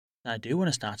I do want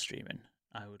to start streaming.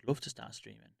 I would love to start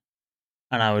streaming.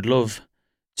 And I would love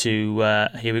to,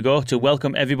 here we go, to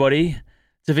welcome everybody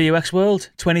to VUX World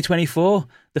 2024,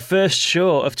 the first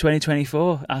show of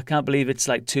 2024. I can't believe it's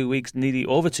like 2 weeks, nearly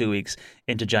over 2 weeks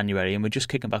into January, and we're just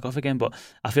kicking back off again. But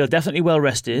I feel definitely well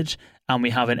rested, and we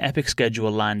have an epic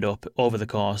schedule lined up over the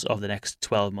course of the next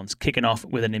 12 months, kicking off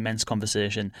with an immense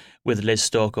conversation with Liz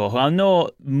Stokoe, who I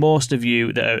know most of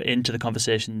you that are into the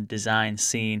conversation design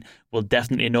scene will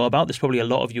definitely know about. There's probably a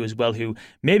lot of you as well who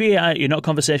maybe you're not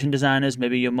conversation designers,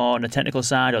 maybe you're more on the technical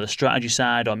side or the strategy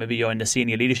side, or maybe you're in the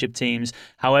senior leadership teams.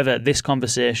 However, this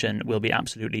conversation will be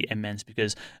absolutely immense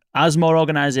because as more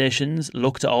organizations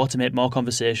look to automate more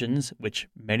conversations, which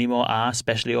many more are,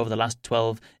 especially over the last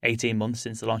 12, 18 months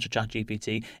since the launch of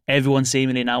ChatGPT, everyone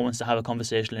seemingly now wants to have a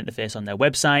conversational interface on their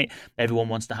website. Everyone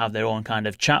wants to have their own kind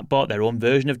of chatbot, their own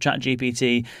version of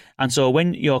ChatGPT. And so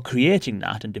when you're creating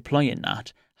that and deploying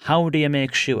that, how do you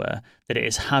make sure that it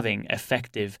is having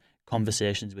effective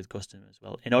conversations with customers?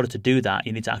 Well, in order to do that,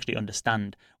 you need to actually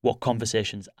understand what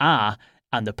conversations are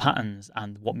and the patterns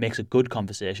and what makes a good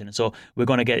conversation. And so we're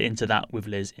going to get into that with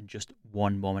Liz in just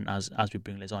one moment as we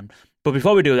bring Liz on. But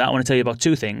before we do that, I want to tell you about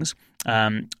two things.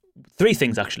 Three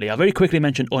things, actually. I'll very quickly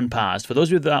mention Unparsed. For those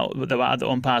of you that were at the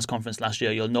Unparsed conference last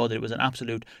year, you'll know that it was an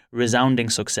absolute resounding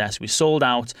success. We sold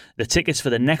out. The tickets for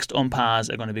the next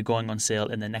Unparsed are going to be going on sale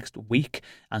in the next week.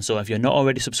 And so if you're not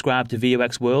already subscribed to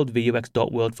VUX World,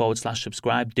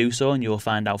 vux.world/subscribe, do so, and you'll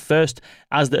find out first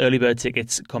as the early bird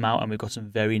tickets come out. And we've got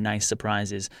some very nice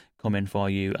surprises coming for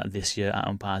you this year at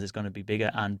Unparsed. It's going to be bigger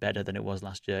and better than it was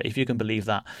last year, if you can believe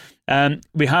that.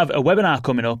 We have a webinar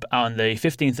coming up on the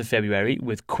 15th of February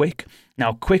with Quick.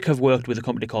 Now, Quick have worked with a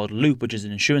company called Loop, which is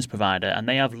an insurance provider, and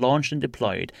they have launched and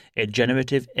deployed a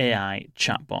generative AI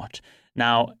chatbot.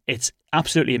 Now, it's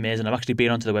absolutely amazing. I've actually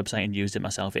been onto the website and used it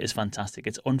myself. It is fantastic.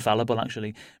 It's unfallible,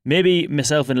 actually. Maybe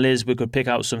myself and Liz, we could pick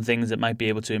out some things that might be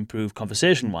able to improve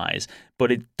conversation-wise,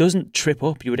 but it doesn't trip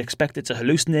up. You would expect it to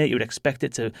hallucinate. You would expect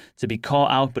it to be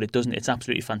caught out, but it doesn't. It's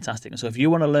absolutely fantastic. And so if you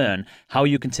want to learn how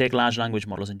you can take large language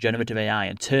models and generative AI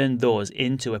and turn those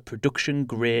into a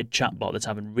production-grade chatbot that's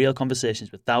having real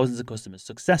conversations with thousands of customers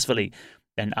successfully,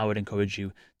 then I would encourage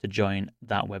you to join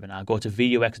that webinar. Go to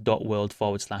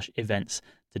vux.world/events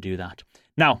to do that.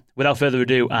 Now, without further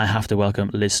ado, I have to welcome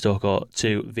Liz Stokoe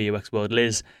to VUX World.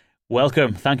 Liz,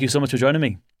 welcome. Thank you so much for joining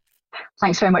me.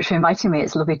 Thanks very much for inviting me.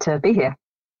 It's lovely to be here.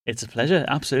 It's a pleasure,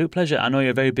 absolute pleasure. I know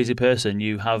you're a very busy person.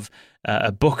 You have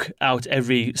a book out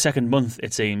every second month,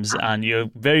 it seems, and you're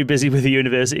very busy with the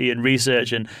university and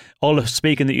research and all the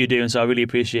speaking that you do. And so I really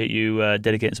appreciate you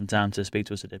dedicating some time to speak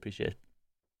to us today. Appreciate it.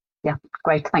 Yeah,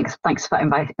 great. Thanks for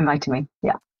inviting me.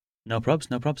 Yeah. No probs.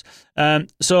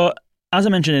 So, as I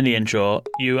mentioned in the intro,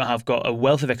 you have got a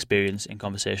wealth of experience in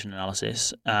conversation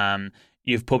analysis.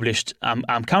 You've published,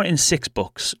 I'm counting 6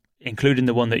 books, including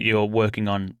the one that you're working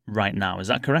on right now. Is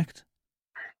that correct?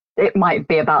 It might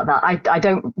be about that. I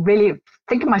don't really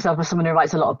think of myself as someone who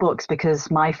writes a lot of books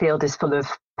because my field is full of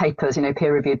papers,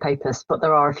 peer-reviewed papers. But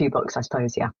there are a few books, I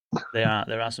suppose, yeah.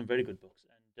 There are some very good books.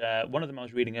 One of them I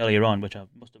was reading earlier on, which I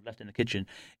must have left in the kitchen,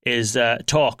 is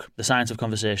Talk, The Science of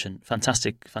Conversation.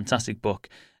 Fantastic book.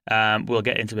 We'll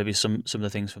get into maybe some of the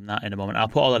things from that in a moment. I'll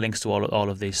put all the links to all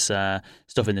of this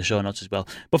stuff in the show notes as well.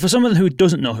 But for someone who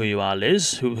doesn't know who you are,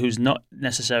 Liz, who's not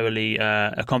necessarily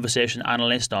a conversation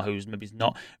analyst or who's maybe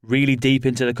not really deep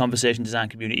into the conversation design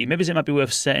community, maybe it might be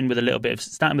worth starting with a bit of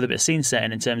scene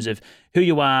setting in terms of who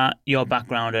you are, your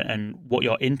background, and what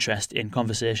your interest in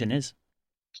conversation is.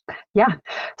 Yeah,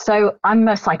 so I'm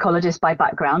a psychologist by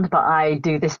background, but I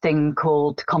do this thing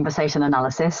called conversation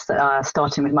analysis,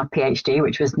 starting with my PhD,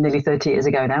 which was nearly 30 years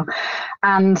ago now.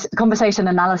 And conversation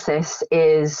analysis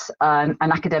is an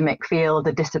academic field,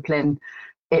 a discipline.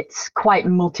 It's quite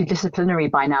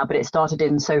multidisciplinary by now, but it started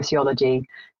in sociology.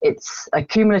 It's a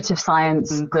cumulative science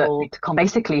that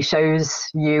basically shows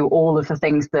you all of the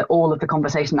things that all of the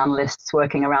conversation analysts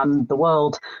working around the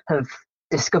world have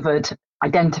discovered,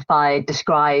 identified,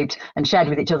 described, and shared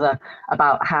with each other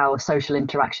about how social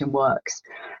interaction works.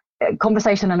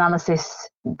 Conversation analysis,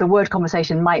 the word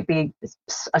conversation might be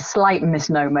a slight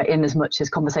misnomer in as much as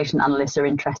conversation analysts are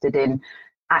interested in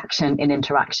action in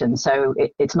interaction. So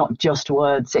it's not just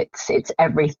words, it's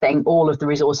everything, all of the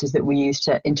resources that we use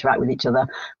to interact with each other,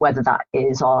 whether that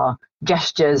is our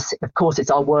gestures, of course it's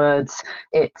our words,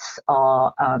 it's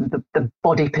our the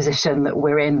body position that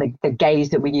we're in, the gaze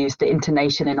that we use, the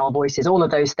intonation in our voices, all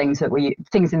of those things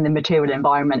things in the material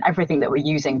environment, everything that we're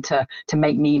using to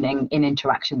make meaning in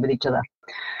interaction with each other.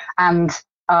 And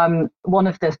one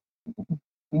of the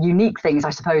unique things, I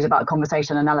suppose, about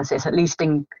conversation analysis, at least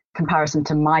in comparison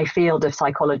to my field of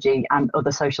psychology and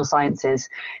other social sciences,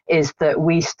 is that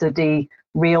we study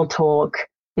real talk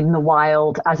in the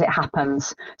wild as it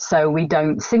happens. So we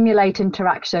don't simulate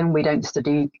interaction, we don't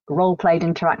study role-played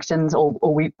interactions, or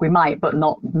we might, but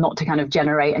not to kind of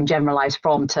generate and generalize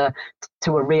from to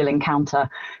a real encounter.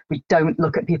 We don't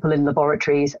look at people in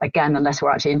laboratories, again, unless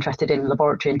we're actually interested in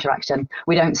laboratory interaction.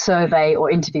 We don't survey or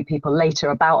interview people later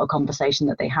about a conversation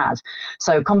that they had.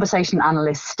 So conversation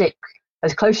analysts stick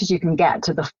as close as you can get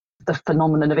to the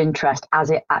phenomenon of interest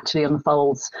as it actually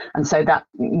unfolds. And so that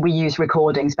we use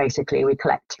recordings, basically. We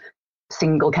collect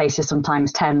single cases,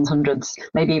 sometimes tens, hundreds,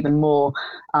 maybe even more,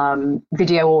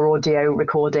 video or audio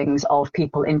recordings of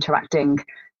people interacting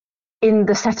in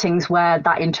the settings where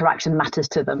that interaction matters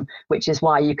to them, which is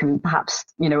why you can perhaps,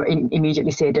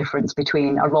 immediately see a difference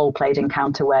between a role-played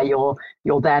encounter where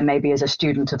you're there maybe as a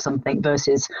student of something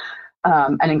versus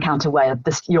an encounter where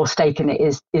your stake in it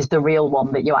is the real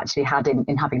one that you actually had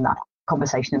in having that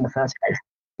conversation in the first place.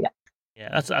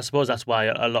 Yeah, I suppose that's why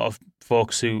a lot of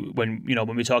folks who, when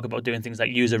we talk about doing things like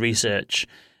user research,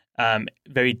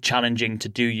 very challenging to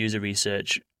do user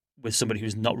research with somebody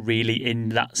who's not really in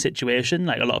that situation.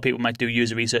 Like a lot of people might do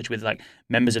user research with like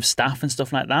members of staff and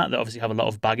stuff like that obviously have a lot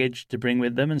of baggage to bring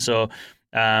with them, and so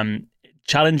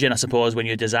challenging, I suppose, when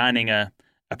you're designing a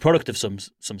product of some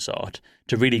sort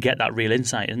to really get that real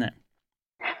insight, isn't it?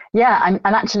 Yeah, and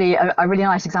actually a really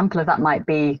nice example of that might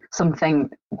be something,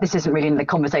 this isn't really in the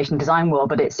conversation design world,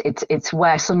 but it's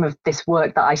where some of this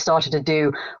work that I started to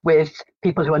do with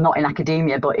people who are not in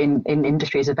academia but in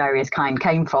industries of various kind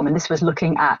came from. And this was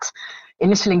looking at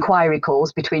initial inquiry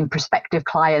calls between prospective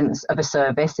clients of a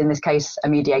service, in this case a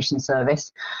mediation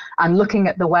service, and looking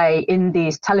at the way in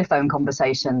these telephone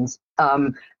conversations,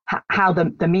 how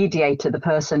the mediator, the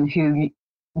person who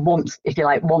wants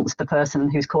the person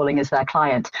who's calling as their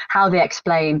client, how they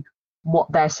explain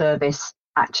what their service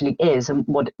actually is and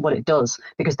what it does,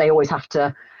 because they always have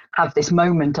to have this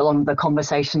moment along the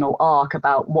conversational arc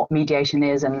about what mediation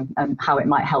is and how it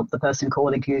might help the person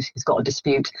calling who's got a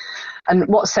dispute. And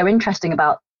what's so interesting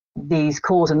about these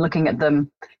calls and looking at them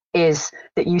is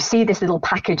that you see this little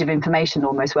package of information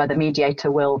almost where the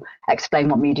mediator will explain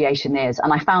what mediation is.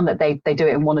 And I found that they do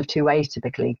it in one of two ways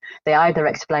typically. They either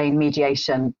explain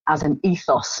mediation as an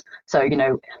ethos. So,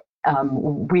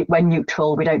 we're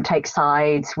neutral, we don't take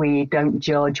sides, we don't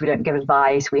judge, we don't give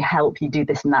advice, we help you do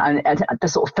this and that, and the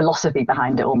sort of philosophy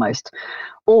behind it almost.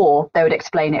 Or they would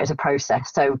explain it as a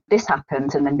process. So this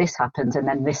happens, and then this happens, and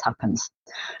then this happens.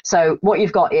 So what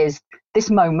you've got is this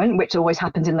moment, which always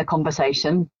happens in the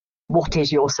conversation. What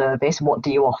is your service? What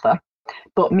do you offer?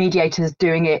 But mediators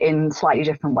doing it in slightly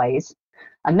different ways.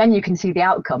 And then you can see the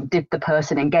outcome. Did the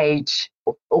person engage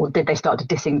or did they start to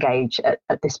disengage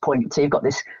at this point? So you've got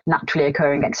this naturally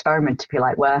occurring experiment, if you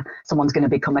like, where someone's going to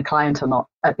become a client or not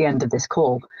at the end of this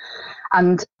call.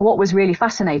 And what was really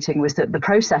fascinating was that the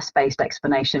process-based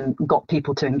explanation got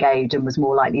people to engage and was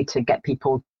more likely to get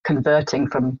people converting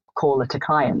from caller to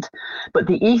client. But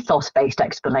the ethos-based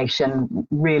explanation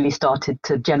really started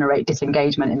to generate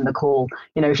disengagement in the call.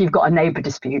 If you've got a neighbour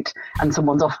dispute and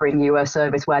someone's offering you a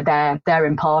service where they're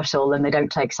impartial and they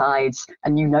don't take sides,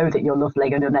 and you know that you're lovely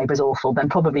and your neighbour's awful, then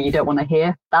probably you don't want to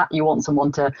hear that. You want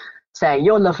someone to say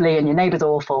you're lovely and your neighbour's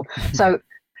awful.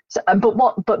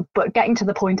 But getting to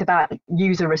the point about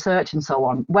user research and so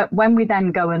on, when we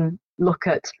then go and look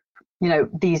at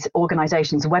these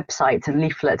organizations' websites and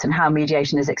leaflets and how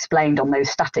mediation is explained on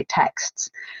those static texts,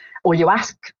 or you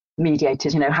ask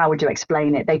mediators, how would you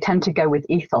explain it? They tend to go with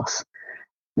ethos,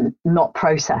 not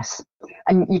process.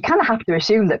 And you kind of have to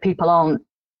assume that people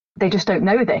they just don't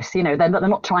know this. They're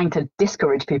not trying to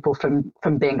discourage people from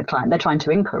being a client. They're trying to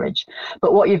encourage.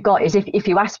 But what you've got is if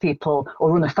you ask people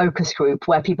or run a focus group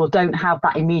where people don't have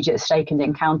that immediate stake in the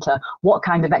encounter, what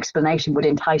kind of explanation would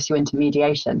entice you into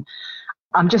mediation?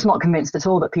 I'm just not convinced at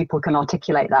all that people can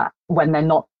articulate that when they're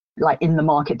not in the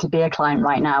market to be a client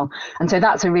right now. And so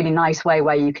that's a really nice way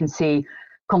where you can see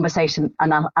conversation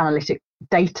and analytic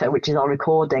data, which is our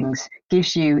recordings,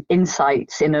 gives you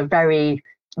insights in a very,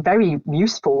 very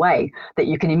useful way that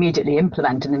you can immediately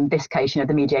implement. And in this case, the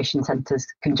mediation centres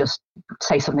can just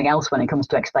say something else when it comes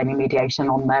to explaining mediation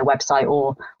on their website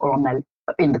or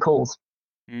in the calls.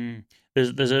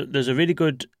 There's a really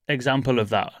good example of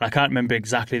that. I can't remember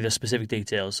exactly the specific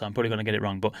details, so I'm probably going to get it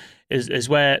wrong. But is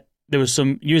where there was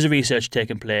some user research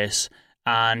taking place,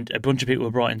 and a bunch of people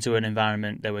were brought into an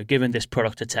environment. They were given this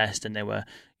product to test, and they were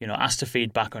asked to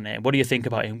feedback on it. What do you think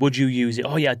about it? Would you use it?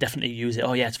 Oh yeah, definitely use it.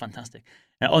 Oh yeah, it's fantastic.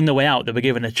 And on the way out, they were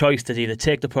given a choice to either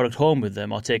take the product home with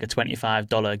them or take a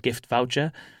 $25 gift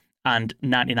voucher. and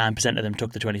 99% of them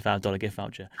took the $25 gift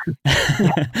voucher.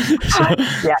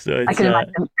 Yeah, so I can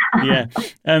imagine.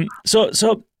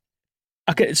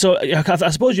 Okay, so I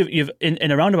suppose you've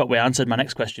in a roundabout way answered my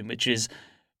next question, which is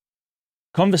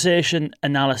conversation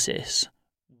analysis.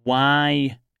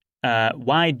 Why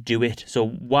do it? So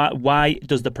why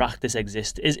does the practice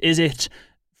exist? Is it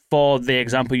for the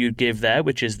example you give there,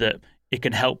 which is that it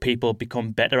can help people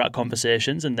become better at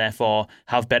conversations and therefore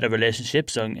have better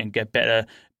relationships and get better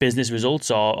business results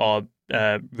or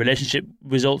relationship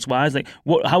results wise? Like,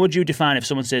 how would you define if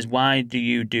someone says, why do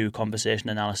you do conversation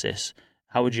analysis?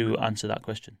 How would you answer that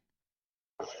question?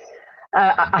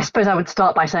 I suppose I would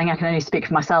start by saying I can only speak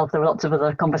for myself. There are lots of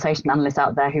other conversation analysts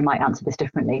out there who might answer this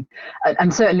differently.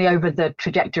 And certainly over the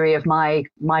trajectory of my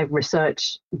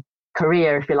research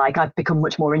career, if you like, I've become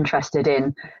much more interested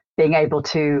in being able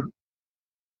to,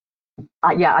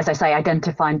 as I say,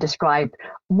 identify and describe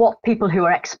what people who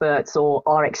are experts or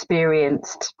are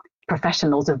experienced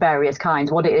professionals of various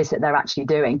kinds, what it is that they're actually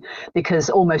doing. Because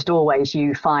almost always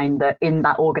you find that in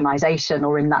that organization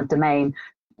or in that domain,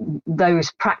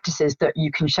 those practices that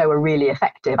you can show are really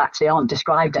effective actually aren't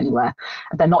described anywhere.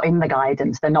 They're not in the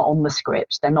guidance, they're not on the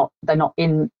scripts, they're not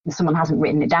in, someone hasn't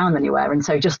written it down anywhere. And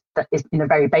so just that is, in a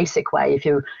very basic way,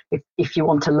 if you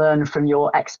want to learn from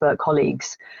your expert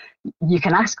colleagues, you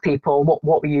can ask people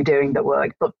what were you doing that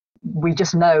worked. But we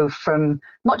just know from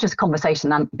not just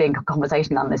conversation and being a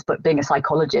conversation analyst, but being a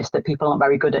psychologist, that people aren't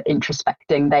very good at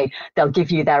introspecting. They'll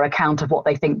give you their account of what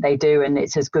they think they do, and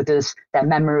it's as good as their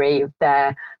memory,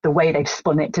 the way they've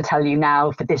spun it to tell you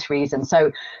now for this reason.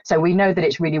 So we know that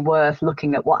it's really worth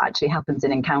looking at what actually happens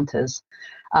in encounters.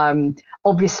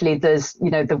 Obviously, there's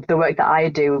the work that I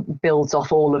do builds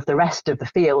off all of the rest of the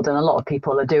field, and a lot of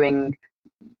people are doing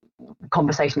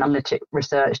conversation analytic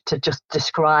research to just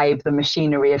describe the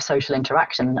machinery of social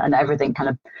interaction and everything. Kind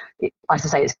of, as I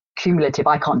say, it's cumulative.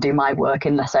 I can't do my work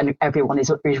unless everyone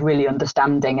is really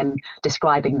understanding and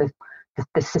describing the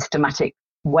systematic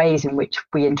ways in which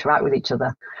we interact with each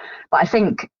other. But I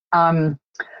think,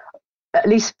 at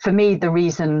least for me, the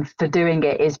reason for doing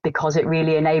it is because it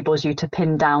really enables you to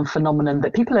pin down phenomenon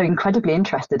that people are incredibly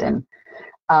interested in,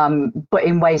 but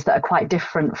in ways that are quite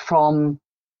different from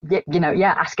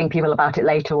asking people about it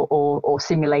later or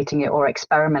simulating it or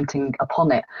experimenting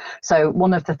upon it. So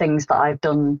one of the things that I've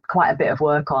done quite a bit of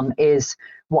work on is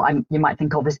what you might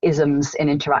think of as isms in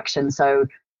interaction. So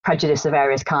prejudice of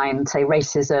various kinds, say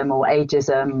racism or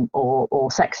ageism or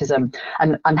sexism,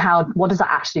 and what does that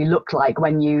actually look like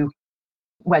when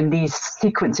these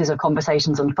sequences of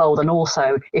conversations unfold, and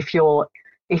also if you're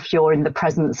in the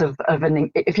presence of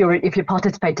if you're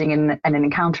participating in an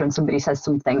encounter and somebody says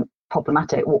something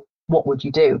problematic, what would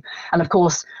you do? And of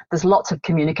course, there's lots of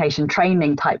communication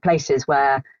training type places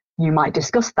where you might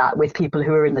discuss that with people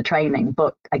who are in the training.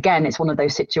 But again, it's one of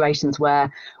those situations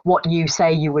where what you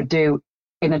say you would do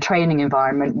in a training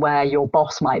environment where your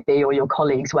boss might be or your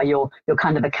colleagues, where you're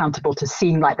kind of accountable to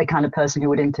seem like the kind of person who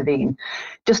would intervene,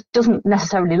 just doesn't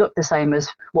necessarily look the same as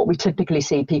what we typically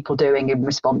see people doing in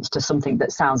response to something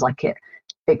that sounds like it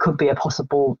could be a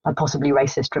possibly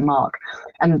racist remark.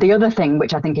 And the other thing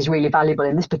which I think is really valuable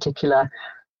in this particular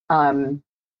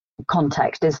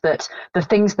context is that the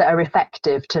things that are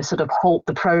effective to sort of halt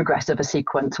the progress of a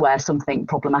sequence where something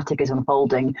problematic is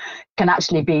unfolding can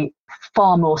actually be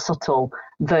far more subtle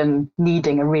than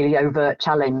needing a really overt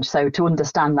challenge. So to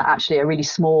understand that actually a really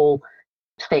small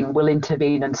thing will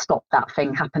intervene and stop that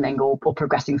thing happening or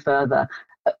progressing further,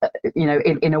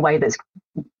 in a way that's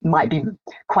might be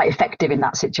quite effective in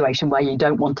that situation where you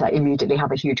don't want to immediately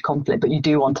have a huge conflict, but you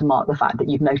do want to mark the fact that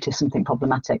you've noticed something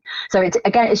problematic. So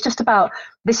it's just about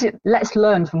this. Let's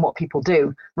learn from what people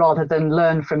do rather than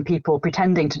learn from people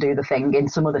pretending to do the thing in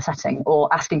some other setting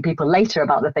or asking people later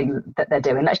about the thing that they're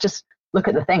doing. Let's just look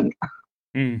at the thing.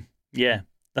 Yeah,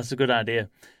 that's a good idea.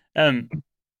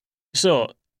 So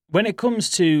when it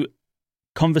comes to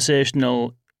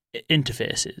conversational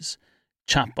interfaces,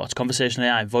 chatbots, conversational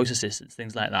AI, voice assistants,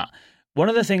 things like that, one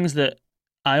of the things that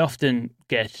I often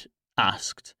get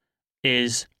asked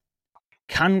is,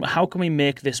 how can we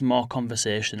make this more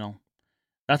conversational?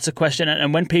 That's a question.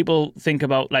 And when people think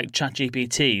about like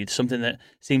ChatGPT, something that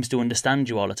seems to understand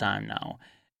you all the time now,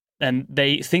 then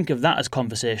they think of that as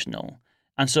conversational.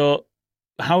 And so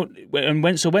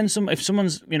if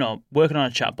someone's working on a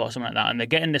chatbot or something like that, and they're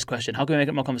getting this question, how can we make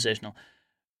it more conversational?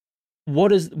 What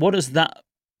does that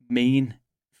mean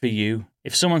for you?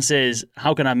 If someone says,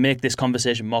 how can I make this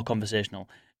conversation more conversational?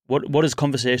 What does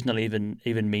conversational even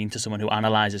mean to someone who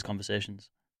analyzes conversations?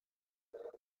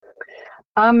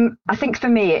 I think for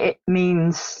me it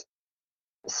means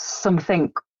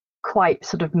something quite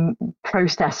sort of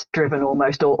process driven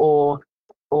almost, or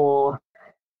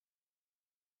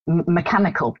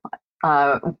mechanical,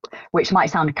 which might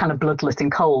sound kind of bloodless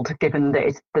and cold, given that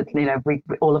it's that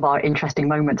all of our interesting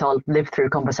moments are lived through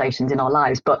conversations in our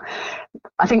lives. But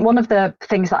I think one of the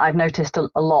things that I've noticed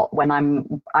a lot when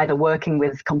I'm either working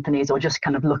with companies or just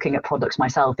kind of looking at products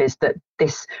myself is that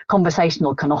this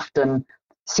conversational can often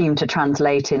seem to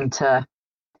translate into,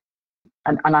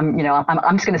 and I'm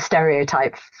just going to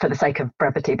stereotype for the sake of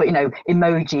brevity, but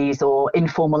emojis or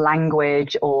informal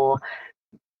language or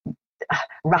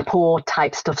rapport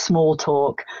type stuff, small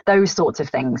talk, those sorts of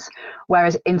things.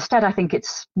 Whereas instead, I think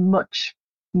it's much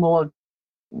more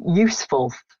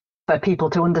useful for people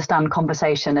to understand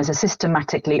conversation as a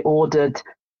systematically ordered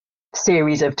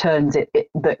series of turns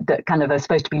that kind of are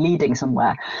supposed to be leading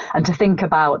somewhere, and to think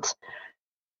about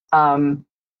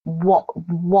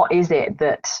what is it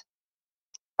that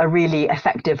a really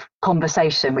effective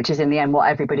conversation, which is in the end what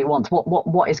everybody wants,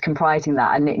 what is comprising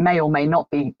that. And it may or may not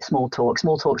be small talk.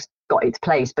 Small talk's got its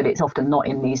place, but it's often not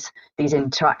in these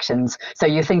interactions. So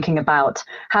you're thinking about,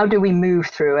 how do we move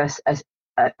through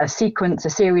a sequence,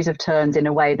 a series of turns in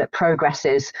a way that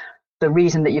progresses the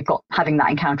reason that you've got having that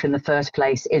encounter in the first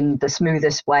place in the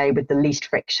smoothest way, with the least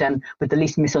friction, with the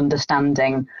least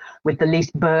misunderstanding, with the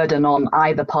least burden on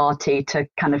either party to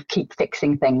kind of keep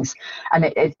fixing things.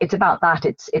 And it's about that.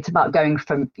 It's about going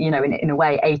from, in a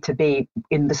way, A to B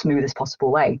in the smoothest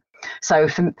possible way. So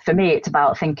for me, it's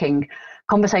about thinking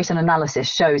conversation analysis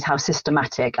shows how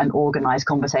systematic and organized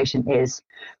conversation is.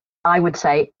 I would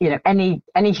say, any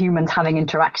humans having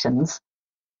interactions,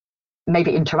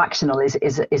 maybe interactional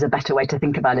is a better way to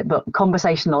think about it, but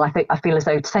conversational, I feel as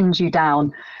though it sends you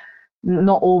down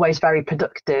not always very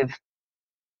productive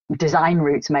design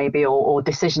routes, maybe, or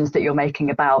decisions that you're making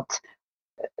about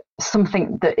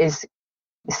something that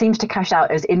seems to cash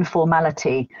out as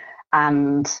informality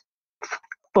and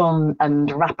fun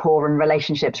and rapport and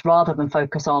relationships, rather than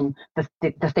focus on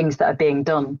the things that are being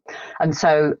done. And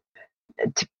so,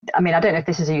 I don't know if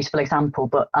this is a useful example,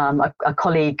 but a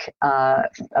colleague, a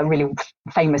really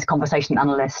famous conversation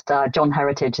analyst, John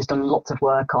Heritage, has done lots of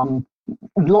work on.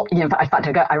 In fact,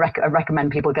 I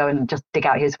recommend people go and just dig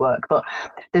out his work. But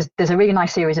there's a really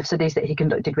nice series of studies that he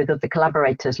conducted with other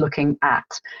collaborators, looking at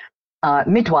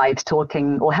midwives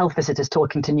talking, or health visitors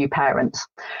talking to new parents,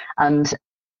 and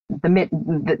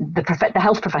the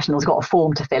health professional's got a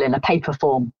form to fill in, a paper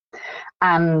form,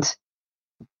 and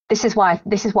this is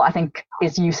what I think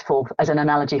is useful as an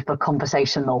analogy for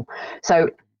conversational. So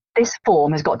this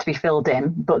form has got to be filled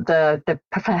in, but the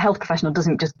health professional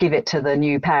doesn't just give it to the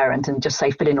new parent and just say,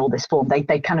 fill in all this form.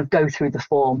 They kind of go through the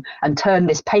form and turn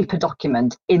this paper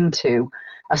document into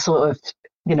a sort of,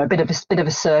 bit of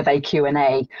a survey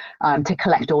Q&A to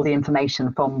collect all the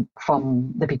information from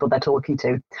the people they're talking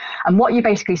to. And what you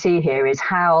basically see here is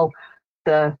how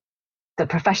the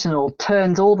professional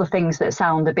turns all the things that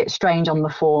sound a bit strange on the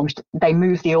form. They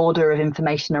move the order of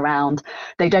information around.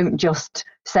 They don't just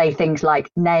say things like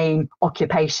name,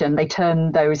 occupation. They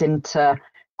turn those into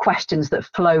questions that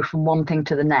flow from one thing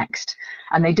to the next.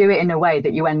 And they do it in a way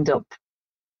that you end up,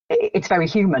 it's very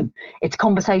human. It's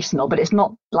conversational, but it's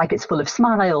not like it's full of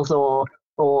smiles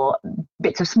or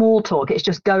bits of small talk. It's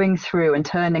just going through and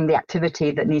turning the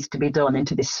activity that needs to be done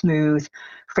into this smooth,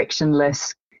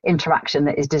 frictionless interaction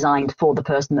that is designed for the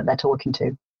person that they're talking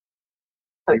to.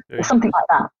 So something like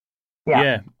that.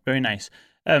 Yeah, very nice.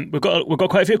 We've got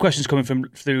quite a few questions coming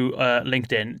through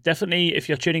LinkedIn. Definitely, if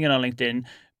you're tuning in on LinkedIn,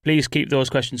 please keep those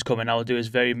questions coming. I'll do as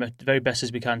very best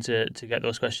as we can to get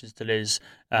those questions to Liz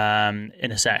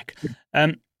in a sec.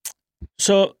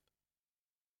 So,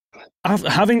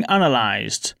 having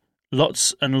analysed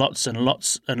lots and lots and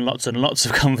lots and lots and lots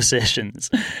of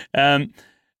conversations,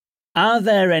 are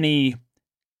there any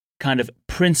kind of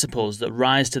principles that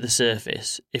rise to the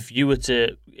surface if you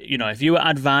were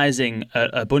advising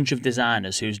a bunch of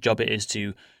designers whose job it is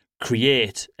to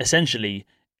create, essentially,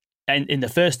 and in the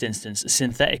first instance,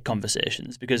 synthetic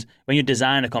conversations? Because when you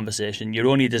design a conversation, you're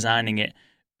only designing it,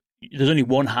 there's only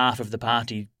one half of the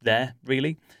party there,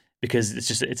 really, because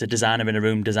it's a designer in a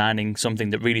room designing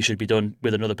something that really should be done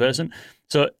with another person.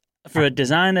 So for a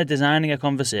designer designing a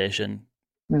conversation,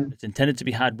 it's intended to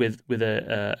be had with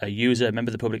a user, a member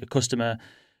of the public, a customer.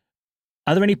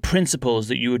 Are there any principles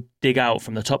that you would dig out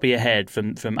from the top of your head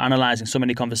from analysing so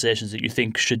many conversations that you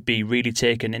think should be really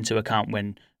taken into account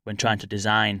when trying to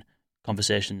design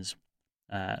conversations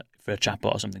for a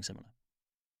chatbot or something similar?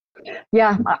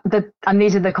 Yeah, and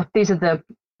these are the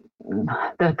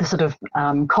sort of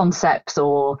concepts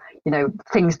or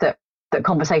things that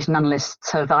conversation analysts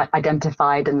have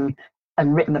identified and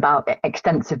and written about it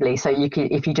extensively. So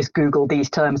if you just Google these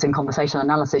terms in conversational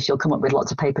analysis, you'll come up with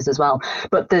lots of papers as well.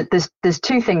 But there's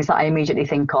two things that I immediately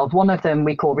think of. One of them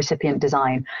we call recipient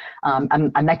design,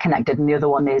 and they're connected, and the other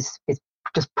one is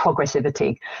just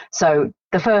progressivity. So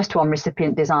the first one,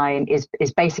 recipient design, is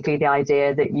basically the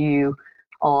idea that you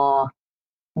are,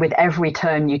 with every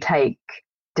turn you take,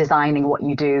 designing what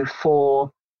you do for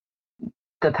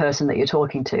the person that you're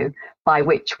talking to, by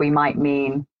which we might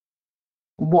mean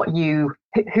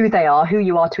who they are, who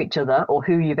you are to each other, or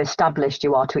who you've established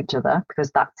you are to each other, because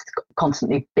that's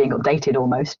constantly being updated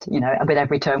almost, with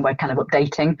every turn we're kind of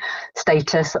updating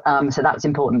status. So that's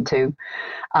important too.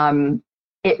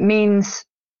 It means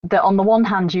that on the one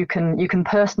hand, you can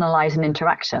personalize an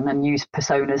interaction and use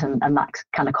personas and that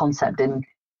kind of concept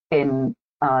in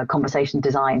conversation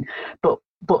design, but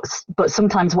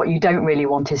sometimes what you don't really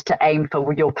want is to aim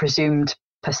for your presumed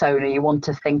persona. You want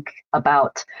to think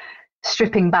about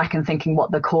stripping back and thinking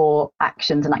what the core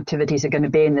actions and activities are going to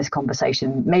be in this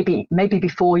conversation, maybe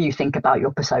before you think about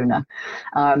your persona,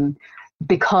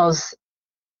 because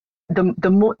the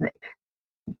more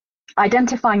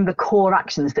identifying the core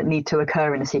actions that need to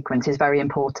occur in a sequence is very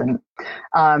important.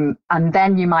 And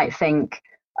then you might think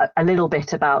a little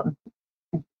bit about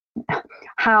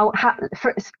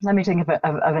let me think of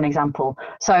an example.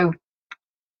 So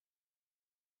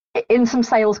in some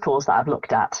sales calls that I've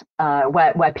looked at,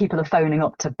 where people are phoning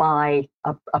up to buy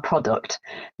a product,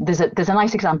 there's a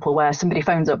nice example where somebody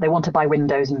phones up, they want to buy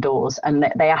windows and doors, and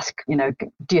they ask,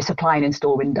 do you supply and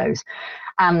install windows?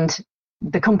 And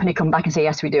the company come back and say,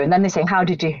 yes, we do. And then they say, how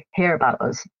did you hear about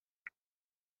us?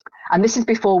 And this is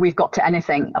before we've got to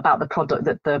anything about the product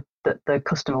that the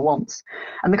customer wants.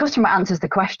 And the customer answers the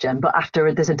question, but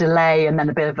after there's a delay and then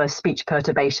a bit of a speech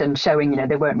perturbation showing,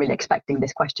 they weren't really expecting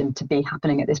this question to be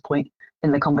happening at this point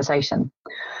in the conversation.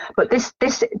 But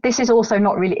this is also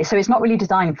not really, so it's not really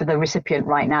designed for the recipient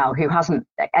right now who hasn't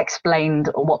explained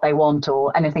what they want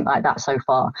or anything like that so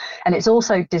far. And it's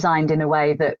also designed in a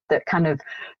way that kind of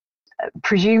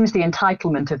presumes the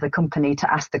entitlement of the company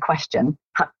to ask the question,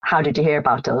 how did you hear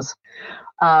about us?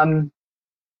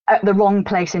 At the wrong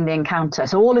place in the encounter.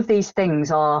 So all of these things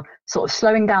are sort of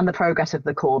slowing down the progress of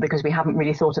the call because we haven't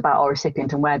really thought about our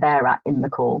recipient and where they're at in the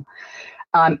call.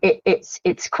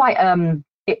 It's quite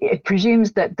it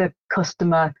presumes that the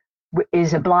customer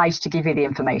is obliged to give you the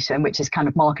information, which is kind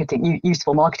of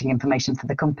useful marketing information for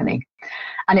the company,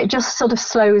 and it just sort of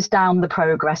slows down the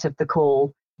progress of the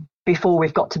call before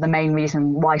we've got to the main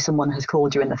reason why someone has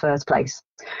called you in the first place.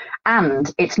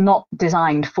 And it's not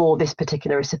designed for this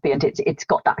particular recipient. It's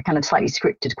got that kind of slightly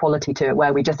scripted quality to it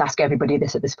where we just ask everybody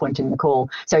this at this point in the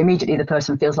call. So immediately the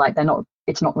person feels like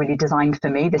it's not really designed for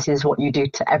me. This is what you do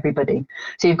to everybody.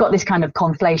 So you've got this kind of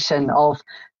conflation of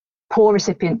poor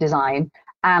recipient design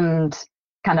and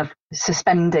kind of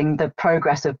suspending the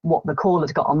progress of what the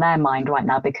caller's got on their mind right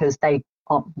now because they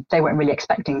weren't really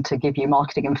expecting to give you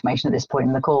marketing information at this point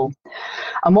in the call.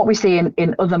 And what we see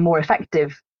in other more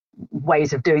effective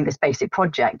ways of doing this basic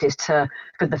project is for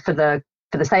the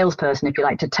salesperson, if you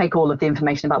like, to take all of the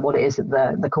information about what it is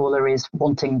that the caller is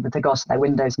wanting with regards to their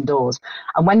windows and doors.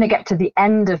 And when they get to the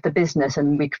end of the business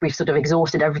and we've sort of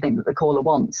exhausted everything that the caller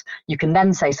wants, you can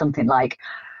then say something like,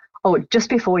 oh, just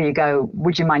before you go,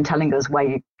 would you mind telling us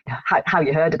how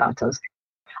you heard about us?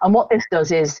 And what this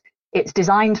does is it's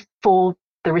designed for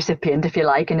the recipient, if you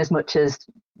like, in as much as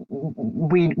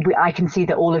I can see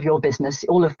that all of your business,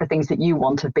 all of the things that you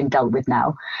want have been dealt with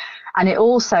now. And it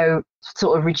also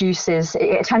sort of reduces,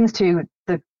 it tends to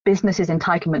the business's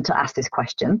entitlement to ask this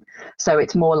question. So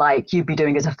it's more like you'd be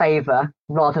doing us a favor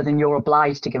rather than you're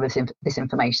obliged to give us this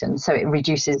information. So it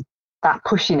reduces that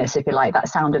pushiness, if you like, that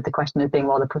sound of the question as being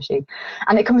rather pushy.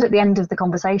 And it comes at the end of the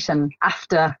conversation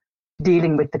after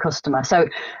dealing with the customer. So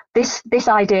this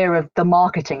idea of the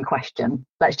marketing question,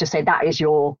 let's just say that's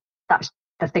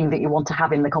the thing that you want to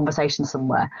have in the conversation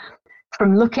somewhere.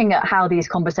 From looking at how these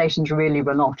conversations really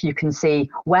run off, you can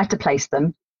see where to place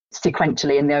them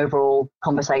sequentially in the overall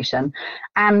conversation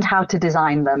and how to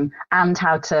design them and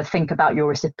how to think about your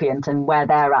recipient and where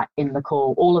they're at in the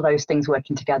call. All of those things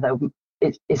working together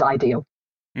is ideal.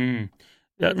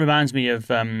 That reminds me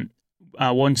of I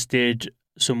once did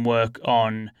some work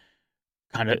on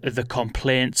kind of the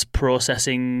complaints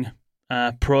processing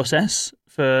process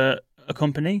for a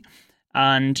company.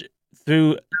 And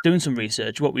through doing some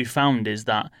research, what we found is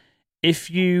that if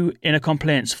you, in a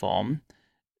complaints form,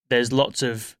 there's lots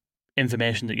of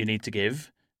information that you need to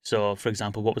give. So, for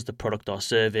example, what was the product or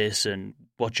service and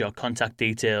what's your contact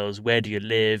details, where do you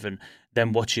live, and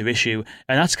then what's your issue?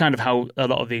 And that's kind of how a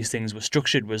lot of these things were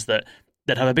structured, was that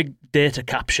they'd have a big data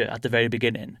capture at the very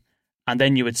beginning. And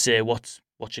then you would say, what's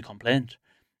what's your complaint?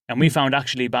 And we found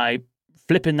actually by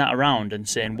flipping that around and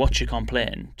saying, what's your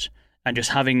complaint? And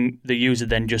just having the user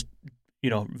then just,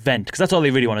 vent, because that's all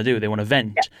they really want to do. They want to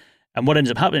vent. Yeah. And what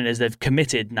ends up happening is they've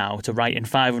committed now to writing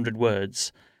 500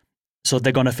 words. So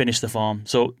they're going to finish the form.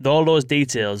 So all those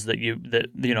details that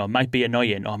might be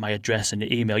annoying, or my address and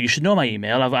the email. You should know my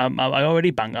email. I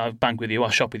already bank with you. I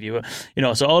shop with you.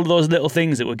 So all those little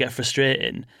things that would get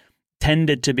frustrating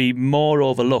tended to be more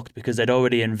overlooked because they'd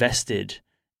already invested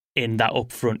in that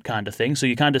upfront kind of thing. So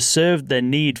you kind of served their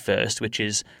need first, which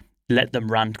is let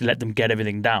them rant, let them get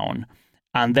everything down,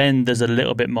 and then there's a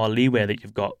little bit more leeway that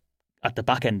you've got at the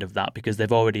back end of that because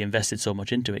they've already invested so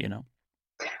much into it.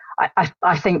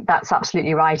 I think that's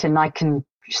absolutely right, and I can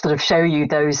sort of show you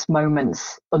those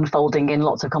moments unfolding in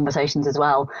lots of conversations as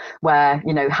well, where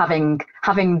having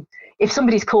if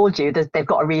somebody's called you, they've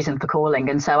got a reason for calling,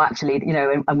 and so actually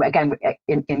and again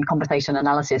in conversation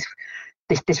analysis,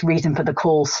 this reason for the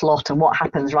call slot and what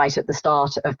happens right at the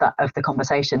start of the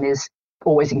conversation is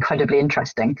always incredibly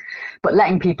interesting. But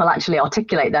letting people actually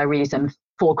articulate their reason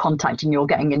for contacting you or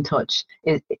getting in touch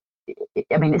is,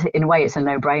 in a way, it's a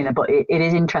no-brainer, but it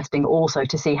is interesting also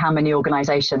to see how many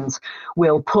organizations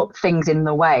will put things in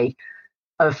the way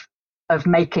of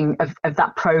making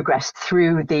that progress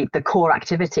through the core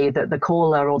activity that the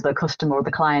caller or the customer or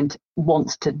the client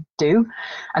wants to do.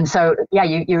 And so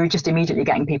you're just immediately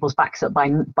getting people's backs up by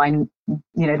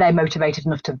they're motivated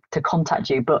enough to contact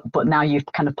you, but now you've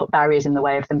kind of put barriers in the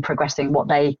way of them progressing what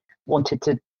they wanted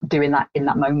to do in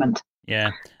that moment.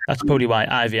 Yeah, that's probably why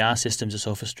IVR systems are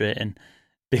so frustrating,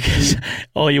 because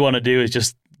all you want to do is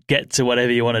just get to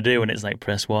whatever you want to do, and it's like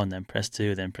press 1, then press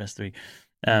 2, then press 3.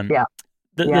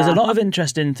 There's a lot of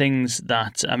interesting things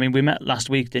that, we met last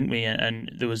week, didn't we?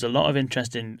 And there was a lot of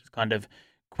interesting kind of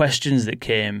questions that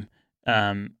came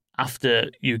after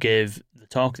you gave the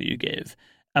talk that you gave.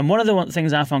 And one of the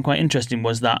things I found quite interesting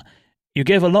was that you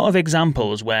gave a lot of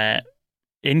examples where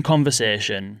in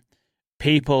conversation,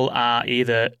 people are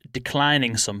either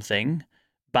declining something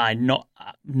by not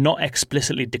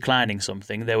explicitly declining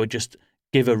something. They would just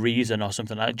give a reason or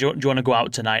something like, do you want to go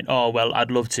out tonight? Oh, well, I'd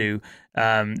love to.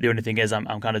 The only thing is I'm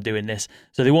kind of doing this.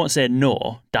 So they won't say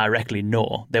no, directly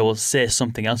no. They will say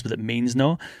something else, but it means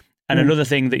no. And another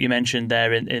thing that you mentioned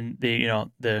there in the,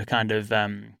 the kind of,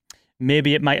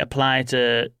 maybe it might apply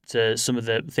to some of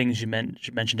the things you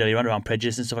mentioned earlier on around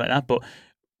prejudice and stuff like that. But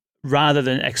rather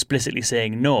than explicitly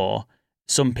saying no,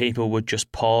 some people would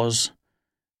just pause.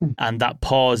 And that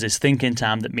pause is thinking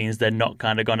time. That means they're not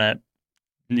kind of going to,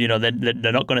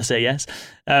 they're not going to say yes.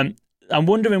 I'm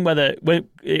wondering whether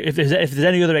if there's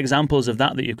any other examples of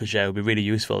that you could share, would be really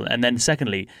useful. And then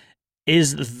secondly,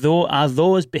 are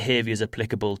those behaviours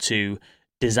applicable to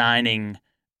designing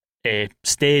a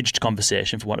staged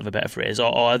conversation, for want of a better phrase,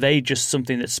 or are they just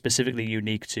something that's specifically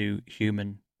unique to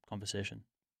human conversation?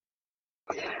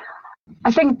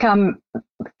 I think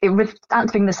with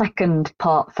answering the second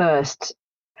part first,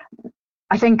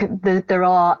 I think there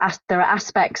are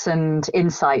aspects and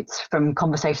insights from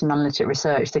conversation analytic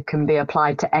research that can be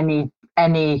applied to any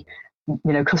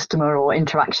customer or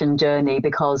interaction journey,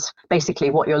 because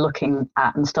basically what you're looking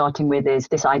at and starting with is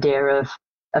this idea of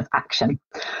action.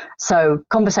 So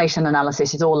conversation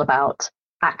analysis is all about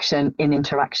action in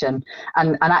interaction,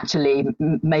 and actually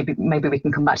maybe we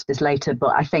can come back to this later,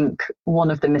 but I think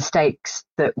one of the mistakes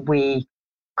that we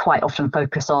quite often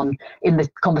focus on in the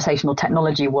conversational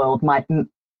technology world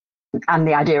and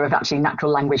the idea of actually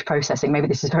natural language processing, maybe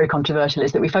this is very controversial,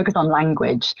 is that we focus on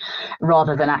language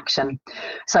rather than action.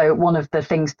 So one of the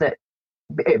things that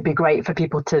it'd be great for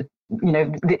people to,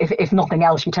 if nothing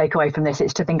else you take away from this,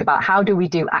 is to think about how do we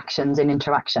do actions in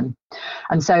interaction.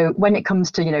 And so when it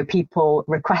comes to, people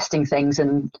requesting things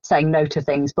and saying no to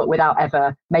things, but without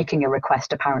ever making a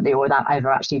request apparently, or without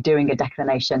ever actually doing a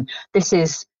declination, this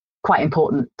is quite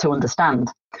important to understand.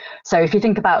 So if you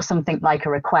think about something like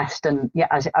a request, and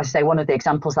as I say, one of the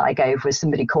examples that I gave was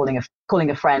somebody calling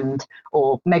a friend,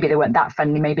 or maybe they weren't that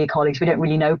friendly, maybe colleagues. We don't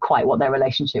really know quite what their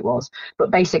relationship was, but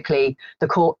basically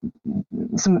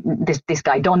this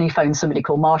guy Donnie phones somebody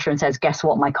called Marsha and says, "Guess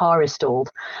what? My car is stalled,"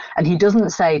 and he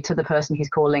doesn't say to the person he's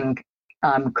calling,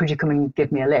 "Could you come and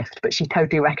give me a lift?" But she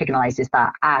totally recognizes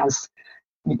that as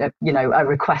a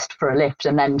request for a lift,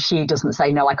 and then she doesn't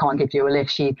say, "No, I can't give you a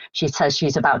lift." She says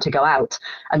she's about to go out,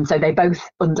 and so they both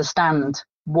understand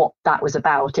what that was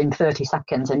about in 30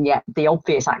 seconds, and yet the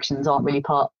obvious actions aren't really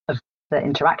part of the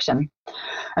interaction.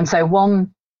 And so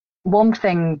one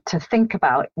thing to think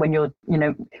about when you're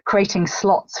creating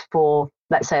slots for,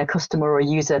 let's say, a customer or a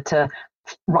user to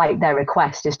write their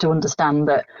request, is to understand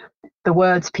that the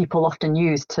words people often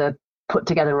use to put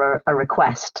together a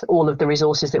request, all of the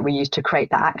resources that we use to create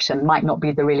that action might not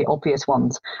be the really obvious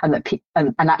ones, and that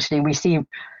and actually we see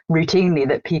routinely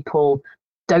that people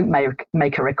don't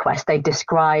make a request. They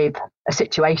describe a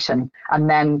situation, and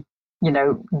then, you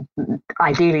know,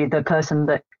 ideally the person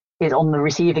that is on the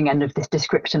receiving end of this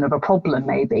description of a problem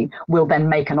maybe will then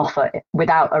make an offer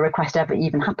without a request ever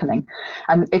even happening.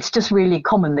 And it's just really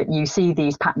common that you see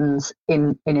these patterns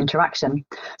in interaction.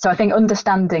 So I think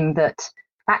understanding that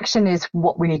action is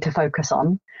what we need to focus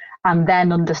on, and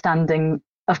then understanding,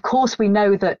 of course, we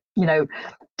know that, you know,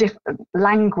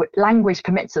 language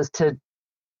permits us to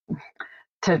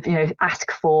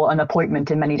ask for an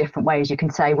appointment in many different ways. You can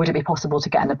say, would it be possible to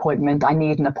get an appointment? I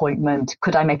need an appointment.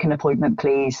 Could I make an appointment,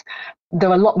 please?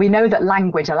 We know that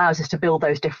language allows us to build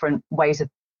those different ways of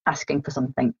asking for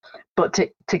something, but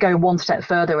to go one step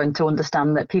further and to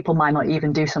understand that people might not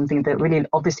even do something that really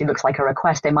obviously looks like a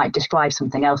request. They might describe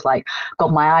something else, like,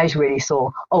 God, my eye's really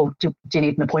sore. Oh, do you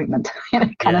need an appointment?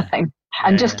 Kind of thing.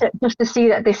 And just to see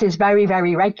that this is very,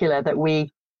 very regular, that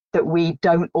we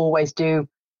don't always do.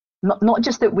 Not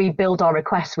just that we build our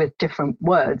requests with different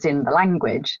words in the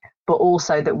language, but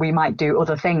also that we might do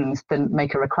other things than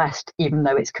make a request, even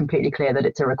though it's completely clear that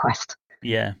it's a request.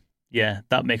 Yeah,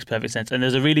 that makes perfect sense. And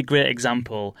there's a really great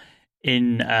example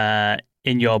in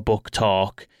your book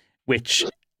talk, which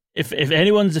if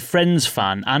anyone's a Friends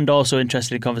fan and also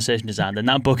interested in conversation design, then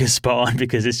that book is spot on,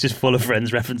 because it's just full of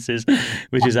Friends references,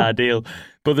 which is ideal.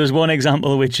 But there's one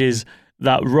example, which is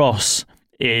that Ross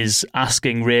is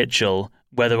asking Rachel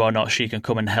whether or not she can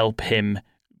come and help him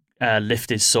lift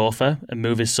his sofa and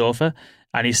move his sofa.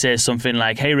 And he says something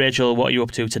like, hey, Rachel, what are you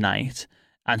up to tonight?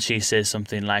 And she says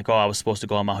something like, oh, I was supposed to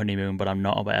go on my honeymoon, but I'm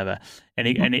not, or whatever. And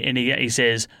he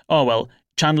says, oh, well,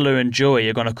 Chandler and Joey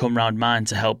are going to come round mine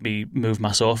to help me move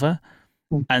my sofa.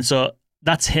 And so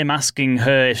that's him asking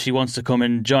her if she wants to come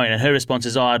and join. And her response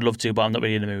is, oh, I'd love to, but I'm not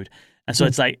really in the mood. And so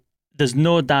it's like, there's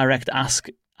no direct ask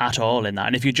at all in that.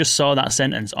 And if you just saw that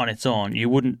sentence on its own, you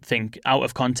wouldn't think, out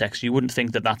of context, you wouldn't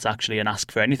think that that's actually an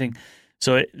ask for anything.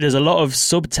 So there's a lot of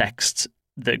subtext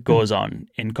that goes on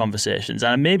in conversations.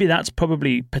 And maybe that's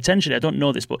probably, potentially, I don't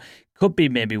know this, but could be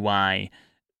maybe why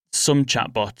some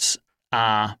chatbots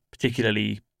are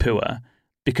particularly poor,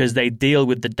 because they deal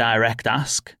with the direct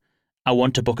ask. I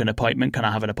want to book an appointment. Can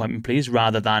I have an appointment, please?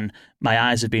 Rather than, my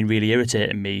eyes have been really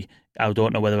irritating me. I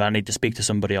don't know whether I need to speak to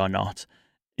somebody or not.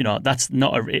 You know, that's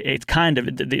not it's kind of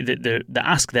the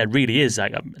ask there really is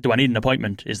like, do I need an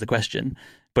appointment is the question,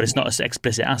 but it's not an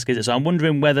explicit ask, is it? So I'm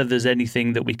wondering whether there's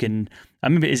anything that we can, I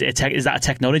mean, is that a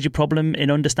technology problem in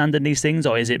understanding these things,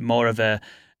 or is it more of a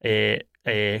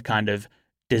kind of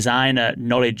designer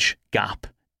knowledge gap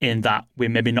in that we're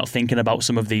maybe not thinking about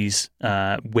some of these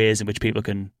ways in which people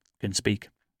can speak?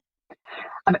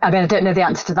 I mean, I don't know the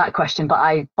answer to that question, but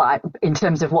I in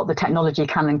terms of what the technology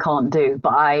can and can't do, but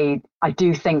I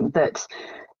do think that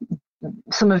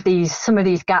some of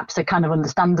these gaps are kind of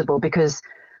understandable, because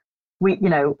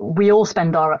we all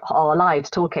spend our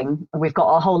lives talking. We've got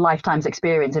our whole lifetime's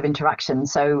experience of interaction,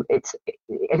 so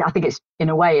I think it's, in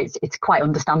a way, it's quite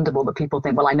understandable that people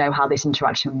think, well, I know how this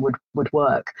interaction would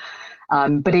work.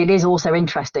 But it is also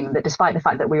interesting that despite the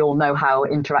fact that we all know how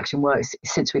interaction works,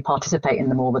 since we participate in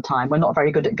them all the time, we're not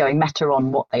very good at going meta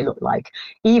on what they look like.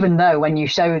 Even though when you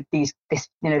show this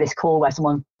call where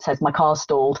someone says my car's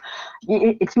stalled,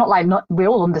 it's not like we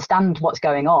all understand what's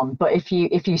going on. But if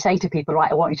you say to people,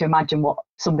 right, I want you to imagine what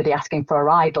somebody asking for a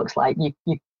ride looks like,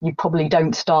 you probably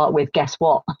don't start with guess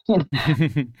what.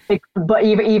 But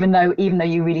even though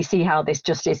you really see how this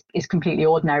just is completely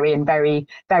ordinary and very,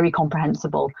 very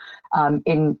comprehensible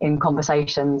in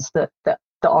conversations that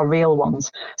are real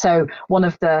ones. So one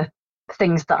of the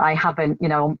things that I haven't,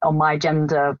 on my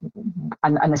agenda,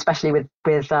 and especially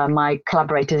with my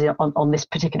collaborators on this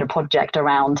particular project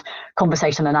around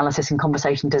conversation analysis and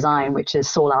conversation design, which is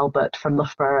Saul Albert from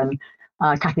Loughborough and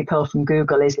Kathy Pearl from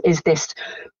Google, is this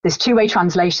two-way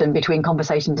translation between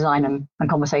conversation design and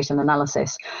conversation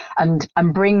analysis, and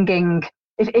bringing,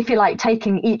 if you like,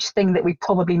 taking each thing that we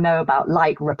probably know about,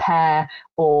 like repair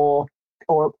or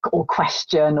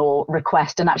question or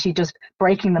request, and actually just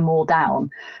breaking them all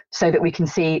down so that we can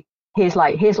see, here's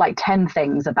like 10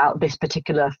 things about this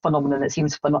particular phenomenon that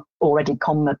seems already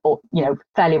common, or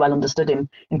fairly well understood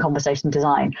in conversation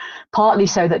design, partly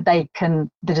so that the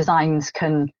designs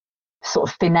can sort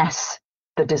of finesse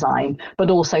the design,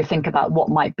 but also think about what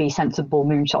might be sensible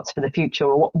moonshots for the future,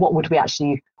 or what would we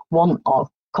actually want our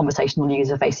conversational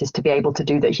user faces to be able to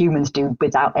do that humans do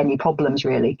without any problems,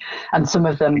 really. And some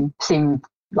of them seem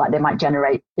like they might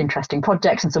generate interesting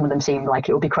projects, and some of them seem like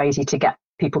it would be crazy to get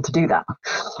people to do that,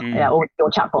 or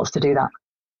chatbots to do that.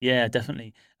 Yeah,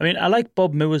 definitely. I mean, I like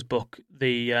Bob Moore's book.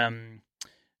 They're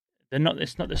not.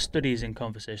 It's not the studies in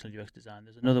conversational UX design.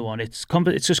 There's another one. It's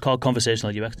just called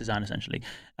conversational UX design essentially.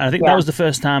 And I think that Yeah, was the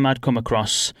first time I'd come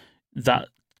across that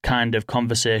kind of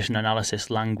conversation analysis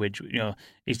language.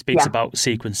 He speaks yeah, about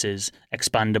sequences,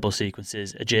 expandable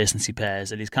sequences, adjacency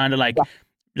pairs, and he's kind of like, yeah,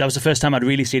 that was the first time I'd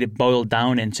really seen it boiled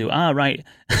down into, right,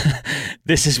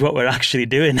 this is what we're actually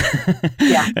doing.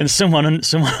 yeah, And someone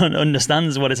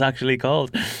understands what it's actually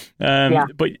called. yeah,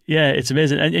 But yeah, it's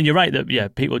amazing. And you're right that, yeah,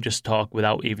 people just talk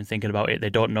without even thinking about it. They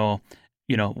don't know,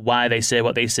 why they say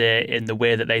what they say in the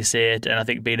way that they say it. And I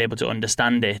think being able to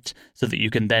understand it so that you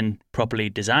can then properly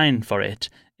design for it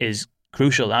is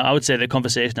crucial. I would say that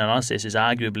conversation analysis is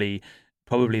arguably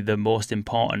probably the most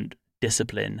important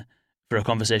discipline for a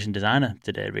conversation designer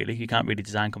today. Really, you can't really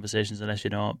design conversations unless you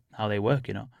know how they work.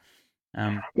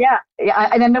 yeah, yeah.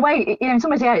 And in a way, in some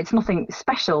ways, yeah, it's nothing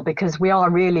special because we are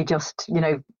really just,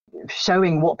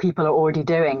 showing what people are already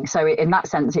doing. So in that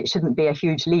sense, it shouldn't be a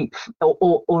huge leap,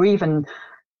 or even,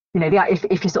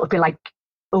 if you sort of be like,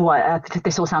 oh,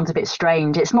 this all sounds a bit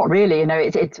strange. It's not really,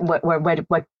 it's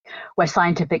we're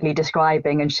scientifically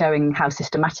describing and showing how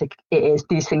systematic it is,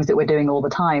 these things that we're doing all the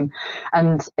time.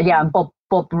 And yeah, and Bob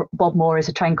Moore is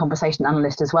a trained conversation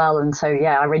analyst as well. And so,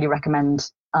 yeah, I really recommend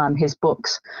his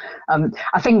books.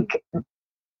 I think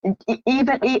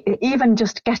even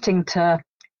just getting to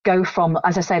go from,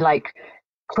 as I say, like,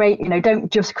 create,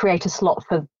 don't just create a slot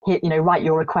for, write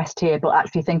your request here, but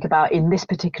actually think about, in this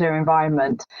particular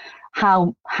environment,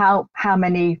 how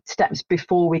many steps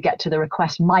before we get to the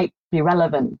request might be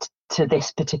relevant to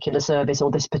this particular service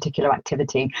or this particular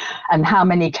activity, and how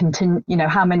many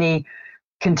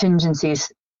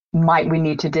contingencies might we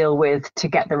need to deal with to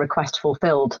get the request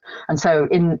fulfilled. And so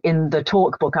in the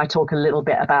talk book, I talk a little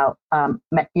bit about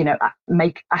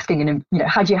asking, and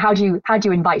how do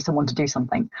you invite someone to do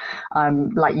something,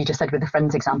 like you just said with the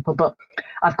friends example. But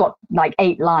I've got like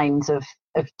 8 lines of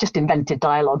just invented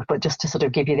dialogue, but just to sort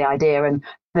of give you the idea. And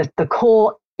the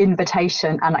core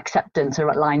invitation and acceptance are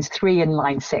at lines 3 and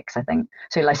line 6, I think.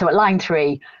 So at line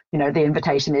 3, the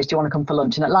invitation is, do you want to come for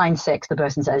lunch? And at line 6, the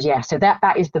person says yes. So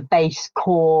that is the base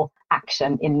core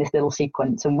action in this little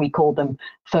sequence. And we call them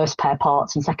first pair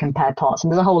parts and second pair parts.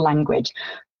 And there's a whole language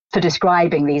for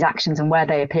describing these actions and where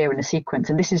they appear in a sequence.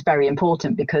 And this is very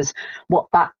important, because what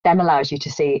that then allows you to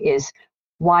see is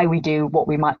why we do what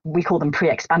we call them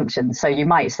pre-expansions. So you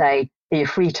might say, are you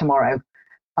free tomorrow?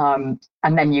 And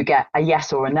then you get a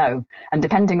yes or a no. And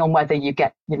depending on whether you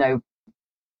get,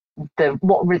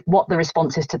 what the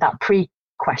response is to that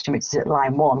pre-question, which is at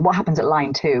line 1, what happens at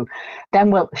line 2,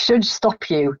 then should stop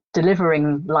you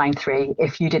delivering line 3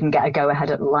 if you didn't get a go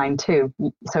ahead at line 2.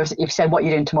 So if you say, what are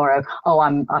you doing tomorrow? Oh,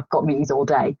 I've got meetings all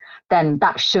day. Then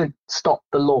that should stop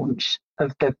the launch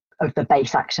of the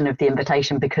base action of the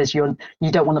invitation, because you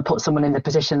don't want to put someone in the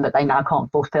position that they now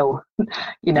can't fulfill,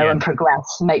 Yeah. and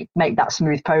progress, make that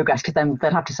smooth progress, because then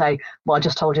they'd have to say, well, I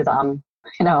just told you that I'm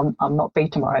not free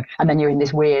tomorrow, and then you're in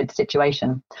this weird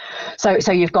situation.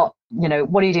 So you've got,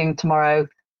 what are you doing tomorrow?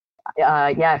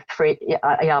 Yeah, free. Yeah,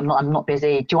 I'm not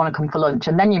busy. Do you want to come for lunch?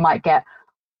 And then you might get,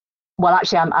 well,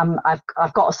 actually,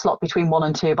 I've got a slot between 1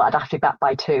 and 2, but I'd have to be back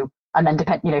by 2. And then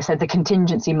so the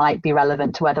contingency might be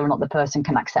relevant to whether or not the person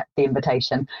can accept the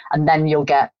invitation. And then you'll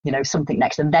get, something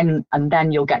next, and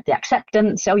then you'll get the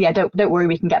acceptance. So yeah, don't worry,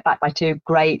 we can get back by 2.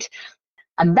 Great.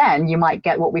 And then you might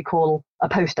get what we call a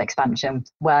post expansion,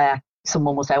 where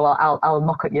someone will say, well, I'll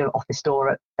knock at your office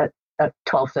door at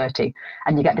 12:30,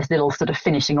 and you get this little sort of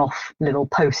finishing off little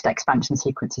post expansion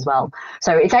sequence as well.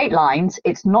 So it's 8 lines.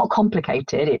 It's not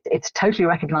complicated. It's totally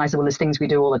recognizable as things we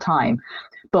do all the time.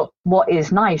 But what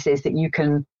is nice is that you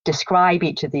can describe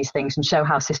each of these things and show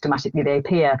how systematically they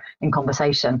appear in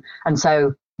conversation. And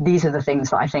so these are the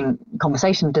things that I think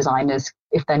conversation designers,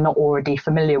 if they're not already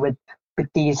familiar with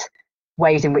these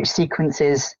ways in which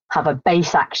sequences have a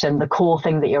base action, the core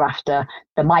thing that you're after,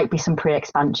 there might be some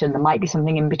pre-expansion, there might be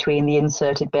something in between the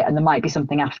inserted bit, and there might be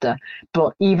something after.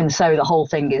 But even so, the whole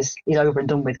thing is over and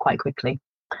done with quite quickly.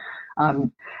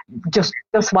 Just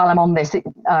while I'm on this,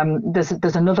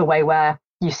 there's another way where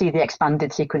you see the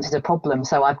expanded sequence as a problem.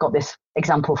 So I've got this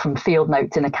example from Field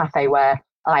Notes in a cafe where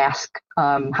I ask,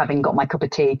 having got my cup of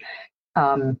tea,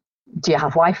 do you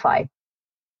have Wi-Fi?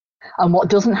 And what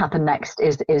doesn't happen next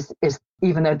is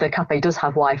even though the cafe does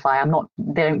have Wi-Fi,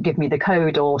 they don't give me the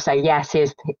code or say yes, they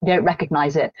don't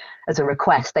recognize it as a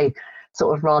request. They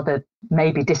sort of rather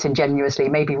maybe disingenuously,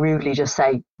 maybe rudely just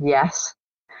say yes.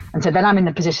 And so then I'm in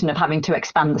the position of having to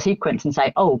expand the sequence and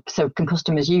say, oh, so can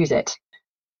customers use it?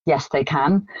 Yes, they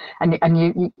can.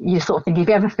 And you sort of think, if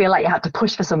you ever feel like you had to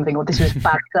push for something or this was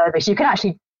bad service, you can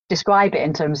actually describe it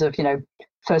in terms of,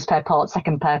 first pair parts,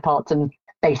 second pair parts, and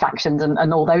base actions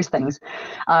and all those things.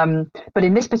 But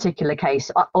in this particular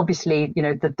case, obviously,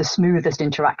 the smoothest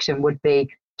interaction would be,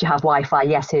 do you have Wi-Fi?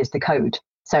 Yes, here's the code.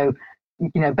 So,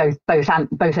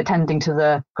 both attending to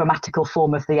the grammatical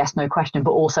form of the yes/no question,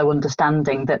 but also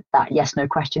understanding that yes/no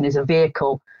question is a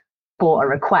vehicle for a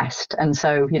request. And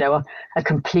so, a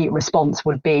complete response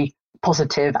would be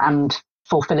positive and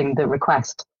fulfilling the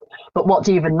request. But what's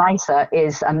even nicer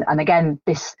is, and again,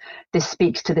 this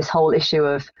speaks to this whole issue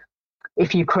of,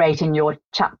 if you create in your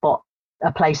chatbot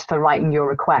a place for writing your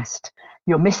request,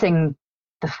 you're missing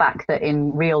the fact that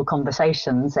in real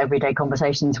conversations, everyday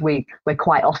conversations, we're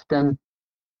quite often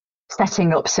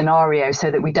setting up scenarios so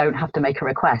that we don't have to make a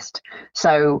request.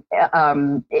 So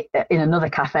in another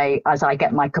cafe, as I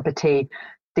get my cup of tea,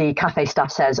 the cafe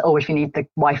staff says, oh, if you need the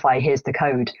Wi-Fi, here's the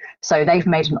code. So they've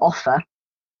made an offer.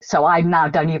 So I now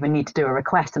don't even need to do a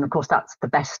request. And of course, that's the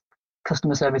best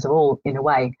customer service of all, in a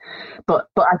way. But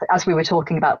as we were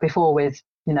talking about before with,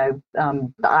 the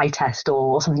eye test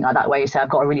or something like that, where you say, I've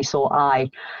got a really sore eye,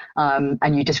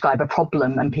 and you describe a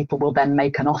problem, and people will then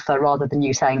make an offer rather than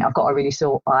you saying, I've got a really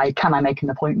sore eye, can I make an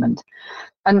appointment?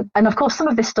 And of course, some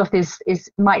of this stuff is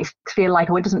might feel like,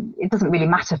 it doesn't really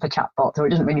matter for chatbots, or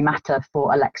it doesn't really matter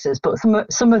for Alexas, but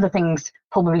some of the things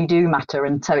probably do matter.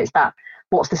 And so it's that,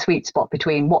 what's the sweet spot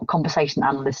between what conversation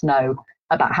analysts know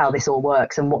about how this all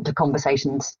works, and what do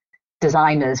conversations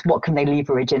designers, what can they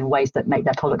leverage in ways that make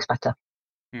their products better?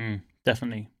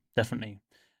 Definitely.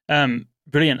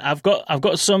 Brilliant. I've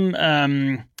got some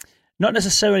not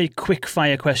necessarily quick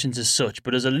fire questions as such,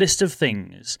 but as a list of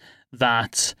things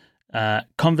that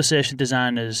conversation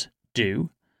designers do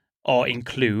or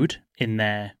include in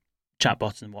their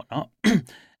chatbots and whatnot.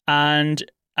 And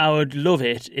I would love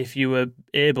it if you were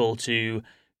able to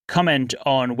comment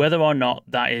on whether or not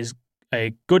that is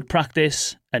a good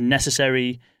practice, a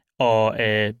necessary, or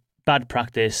a bad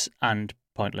practice and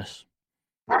pointless.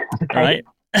 Okay. All right?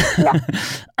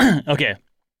 Yeah. Okay.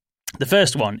 The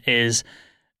first one is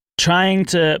trying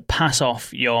to pass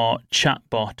off your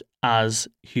chatbot as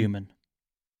human.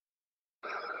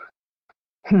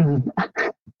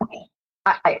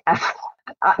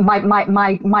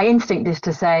 My instinct is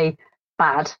to say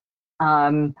bad,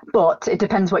 but it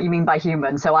depends what you mean by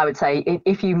human. So I would say,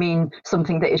 if you mean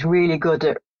something that is really good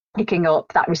at picking up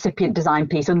that recipient design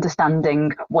piece, understanding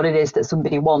what it is that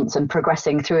somebody wants, and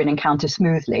progressing through an encounter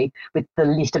smoothly with the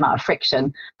least amount of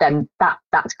friction, then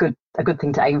that's a good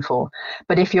thing to aim for.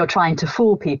 But if you're trying to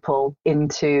fool people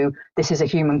into, this is a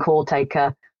human call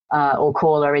taker or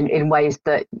caller, in ways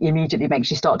that immediately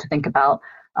makes you start to think about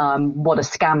what a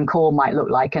scam call might look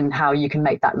like, and how you can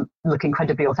make that look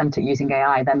incredibly authentic using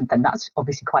AI, then that's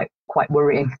obviously quite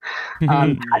worrying.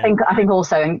 I think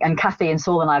also, and Kathy and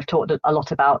Saul and I have talked a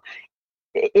lot about,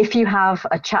 if you have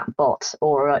a chat bot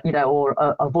or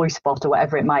a voice bot or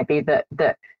whatever it might be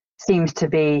that seems to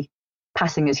be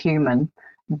passing as human,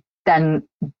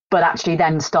 but actually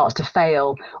then starts to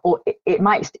fail, or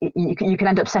you can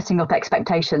end up setting up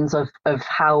expectations of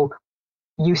how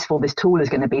useful this tool is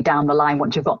going to be down the line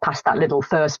once you've got past that little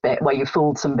first bit where you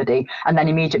fooled somebody, and then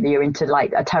immediately you're into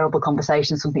like a terrible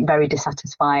conversation, something very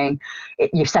dissatisfying.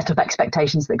 You've set up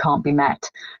expectations that can't be met.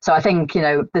 So I think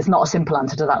there's not a simple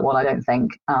answer to that one. I don't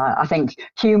think. I think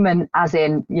human, as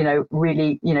in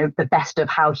really the best of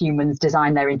how humans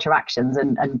design their interactions,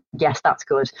 and yes, that's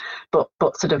good, but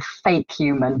sort of fake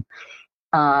human.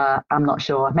 I'm not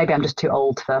sure. Maybe I'm just too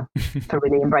old for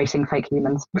really embracing fake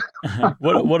humans.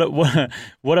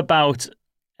 What about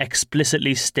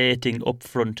explicitly stating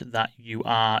upfront that you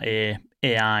are a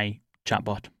AI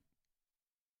chatbot?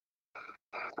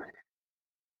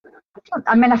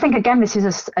 I mean, I think again, this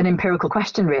is an empirical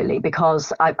question, really,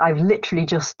 because I've literally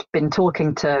just been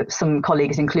talking to some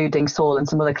colleagues, including Saul and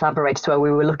some other collaborators, where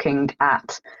we were looking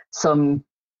at some,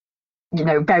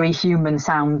 very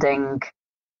human-sounding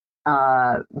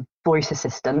voice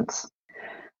assistants,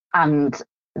 and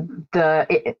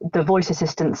the voice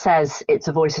assistant says it's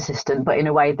a voice assistant, but in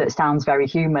a way that sounds very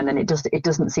human, and it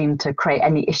doesn't seem to create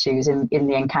any issues in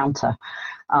the encounter.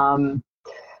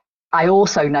 I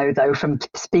also know, though, from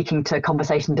speaking to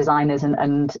conversation designers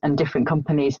and different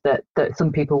companies, that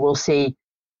some people will see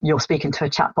you're speaking to a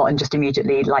chatbot and just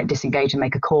immediately like disengage and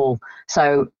make a call.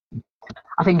 So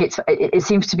I think it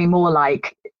seems to be more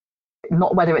like,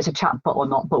 not whether it's a chatbot or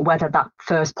not, but whether that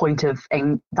first point of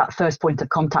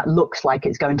contact looks like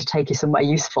it's going to take you somewhere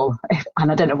useful.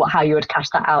 And I don't know how you would cash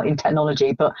that out in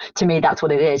technology, but to me, that's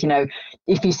what it is.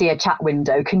 If you see a chat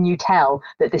window, can you tell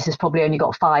that this has probably only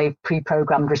got 5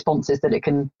 pre-programmed responses that it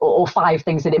can, or 5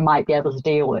 things that it might be able to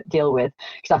deal with?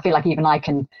 Because I feel like even I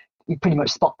can you pretty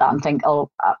much spot that and think, oh,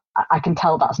 I can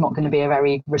tell that's not going to be a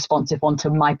very responsive one to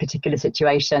my particular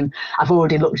situation. I've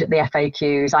already looked at the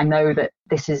FAQs. I know that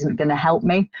this isn't going to help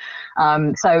me.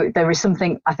 So there is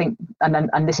something, I think,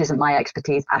 and this isn't my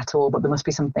expertise at all, but there must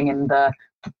be something in the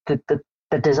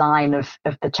design of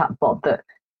the chatbot that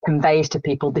conveys to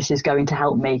people, this is going to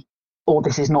help me, or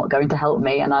this is not going to help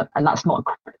me. And that's not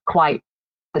quite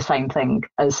the same thing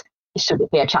as should it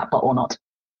be a chatbot or not,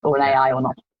 or an AI or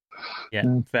not. Yeah,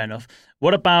 fair enough.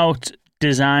 What about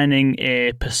designing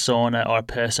a persona or a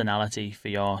personality for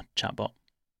your chatbot?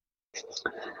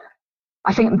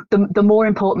 I think the more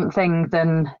important thing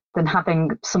than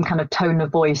having some kind of tone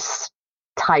of voice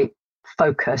type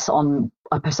focus on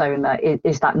a persona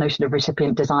is that notion of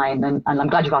recipient design. And I'm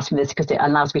glad you've asked me this, because it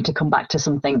allows me to come back to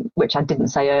something which I didn't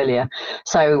say earlier.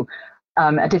 So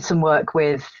I did some work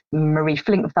with Marie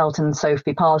Flinkfelt and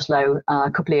Sophie Parslow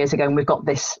a couple of years ago, and we've got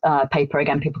this paper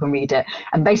again. People can read it.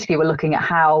 And basically, we're looking at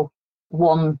how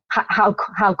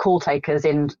call takers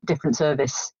in different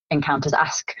service encounters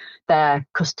ask their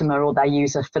customer or their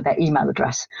user for their email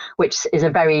address, which is a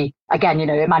very, again,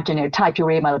 imagine type your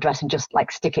email address and just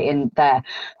like stick it in there.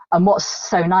 And what's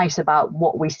so nice about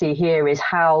what we see here is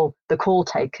how the call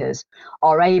takers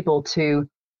are able to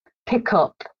pick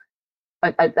up,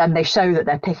 and they show that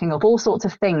they're picking up all sorts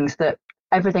of things that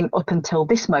everything up until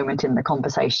this moment in the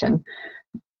conversation,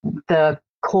 the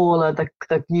caller,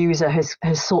 the user has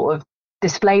sort of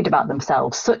displayed about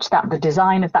themselves, such that the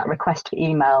design of that request for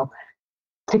email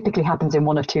typically happens in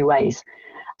one of two ways.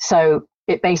 So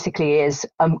it basically is,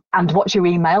 and what's your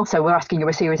email? So we're asking you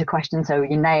a series of questions. So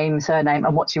your name, surname,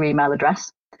 and what's your email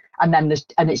address? And then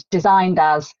it's designed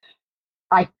as,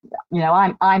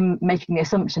 I'm making the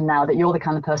assumption now that you're the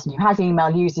kind of person who has email,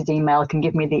 uses email, can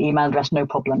give me the email address, no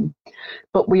problem.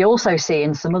 But we also see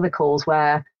in some other calls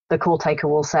where the call taker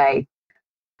will say,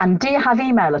 and do you have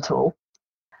email at all?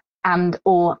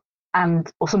 Or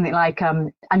something like,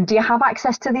 and do you have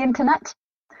access to the internet?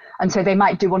 And so they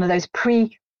might do one of those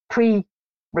pre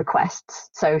requests.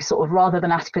 So sort of rather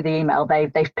than ask for the email,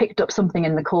 they've picked up something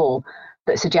in the call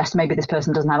that suggests maybe this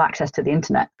person doesn't have access to the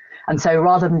internet. And so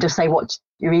rather than just say, what's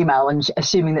your email, and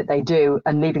assuming that they do,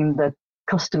 and leaving the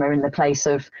customer in the place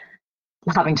of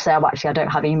having to say, oh, actually, I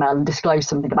don't have email, and disclose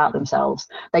something about themselves,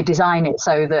 they design it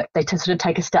so that they sort of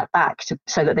take a step back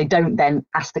so that they don't then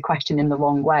ask the question in the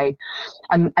wrong way.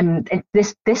 And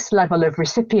this level of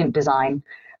recipient design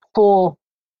for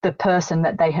the person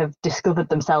that they have discovered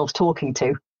themselves talking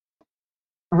to,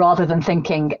 rather than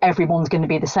thinking everyone's going to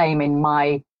be the same in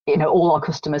my, all our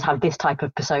customers have this type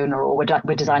of persona, or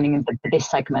we're designing this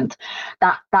segment,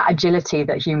 that agility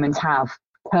that humans have,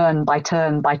 turn by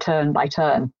turn by turn by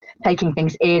turn, taking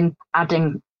things in,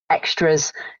 adding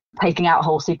extras, taking out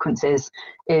whole sequences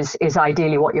is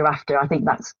ideally what you're after. I think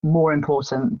that's more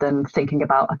important than thinking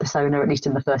about a persona, at least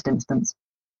in the first instance.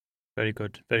 Very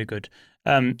good, very good.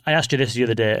 I asked you this the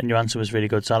other day, and your answer was really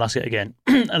good, so I'll ask it again.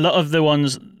 a lot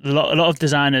of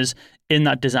designers in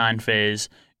that design phase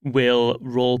will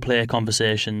role play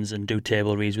conversations and do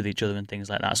table reads with each other and things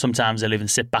like that. Sometimes they'll even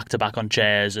sit back to back on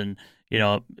chairs and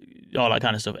all that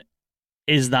kind of stuff.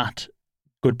 Is that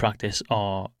good practice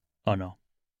or no?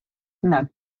 No.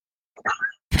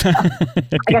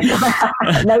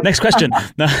 Next question.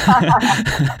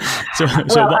 So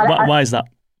why is that?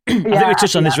 I think we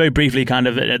touched on this very briefly, kind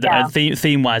of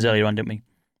theme-wise earlier on, didn't we?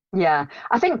 Yeah,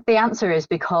 I think the answer is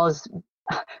because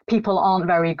people aren't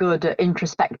very good at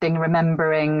introspecting,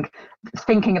 remembering,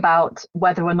 thinking about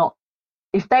whether or not,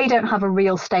 if they don't have a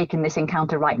real stake in this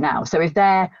encounter right now, so if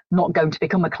they're not going to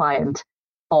become a client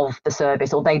of the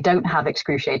service, or they don't have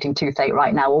excruciating toothache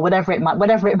right now, or whatever it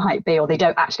might be, or they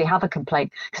don't actually have a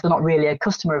complaint because they're not really a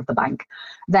customer of the bank,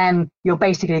 then you're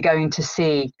basically going to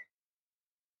see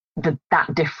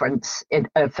that difference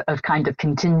of kind of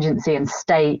contingency and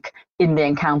stake in the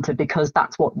encounter, because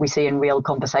that's what we see in real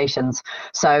conversations.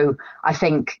 So I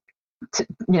think,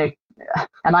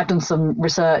 and I've done some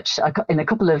research in a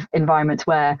couple of environments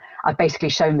where I've basically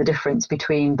shown the difference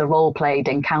between the role-played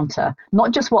encounter,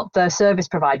 not just what the service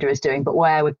provider is doing, but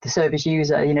where with the service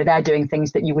user, they're doing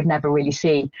things that you would never really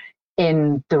see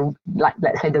in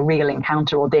let's say the real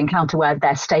encounter, or the encounter where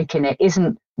their stake in it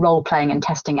isn't role-playing and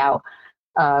testing out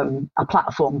a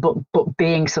platform, but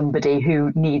being somebody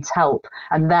who needs help,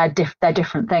 and they're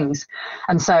different things.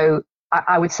 And so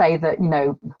I would say that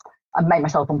I make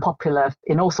myself unpopular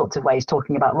in all sorts of ways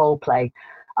talking about role play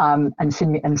and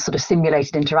sort of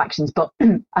simulated interactions, but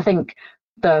I think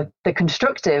the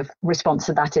constructive response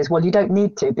to that is, well, you don't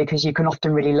need to, because you can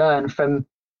often really learn from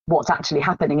what's actually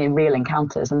happening in real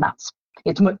encounters, and that's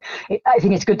I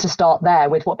think it's good to start there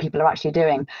with what people are actually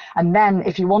doing, and then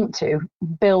if you want to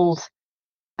build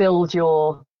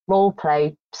your role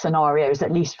play scenarios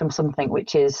at least from something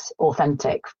which is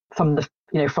authentic from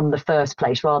the first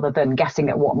place, rather than guessing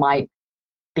at what might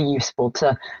be useful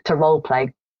to role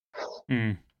play.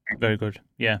 Very good.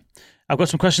 Yeah, I've got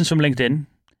some questions from LinkedIn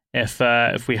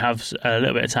if we have a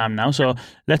little bit of time now. So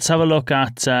let's have a look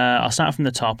at, I'll start from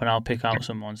the top and I'll pick out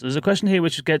some ones. There's a question here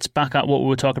which gets back at what we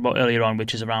were talking about earlier on,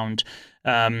 which is around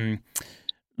that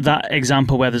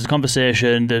example where there's a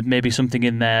conversation, there may be something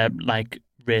in there like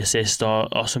racist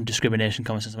or some discrimination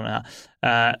comments and something like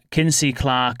that. Kinsey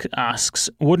Clark asks,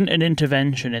 wouldn't an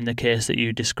intervention in the case that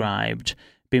you described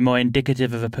be more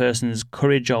indicative of a person's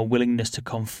courage or willingness to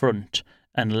confront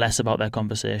and less about their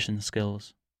conversation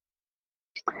skills?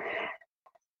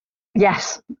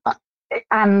 Yes,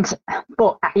 and.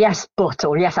 So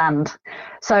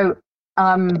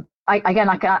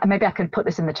maybe I could put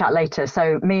this in the chat later.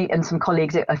 So me and some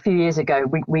colleagues a few years ago,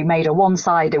 we made a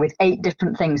one-sider with 8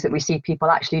 different things that we see people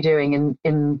actually doing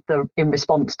in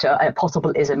response to a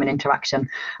possible ism in interaction,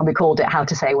 and we called it "How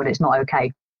to Say When It's Not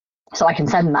Okay." So I can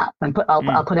send that and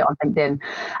I'll put it on LinkedIn.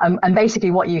 And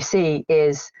basically, what you see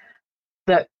is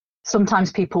that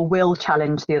sometimes people will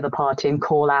challenge the other party and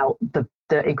call out the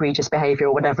egregious behaviour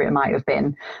or whatever it might have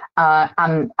been.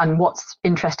 And what's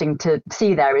interesting to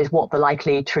see there is what the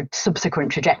likely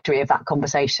subsequent trajectory of that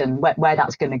conversation, where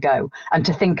that's going to go, and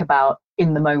to think about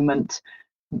in the moment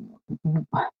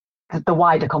the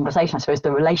wider conversation, I suppose,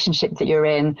 the relationship that you're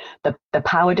in, the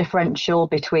power differential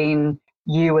between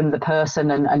you and the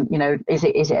person, and is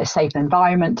it a safe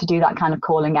environment to do that kind of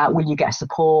calling out? Will you get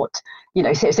support?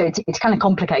 So it's kind of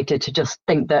complicated to just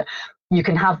think that you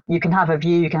can have a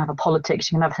view, you can have a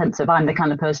politics, you can have a sense of I'm the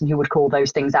kind of person who would call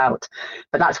those things out.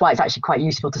 But that's why it's actually quite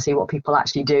useful to see what people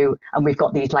actually do. And we've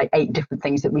got these like 8 different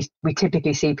things that we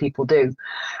typically see people do.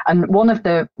 And one of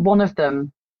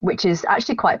them, which is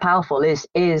actually quite powerful, is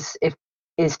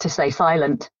to stay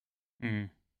silent.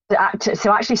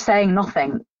 So actually saying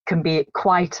nothing can be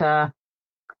quite a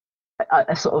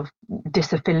sort of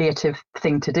disaffiliative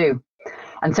thing to do.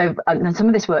 And so and some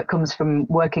of this work comes from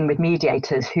working with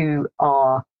mediators who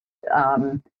are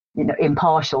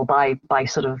impartial by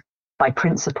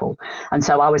principle. And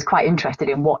so I was quite interested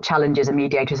in what challenges a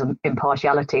mediator's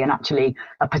impartiality, and actually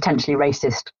a potentially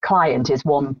racist client is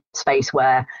one space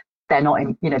where they're not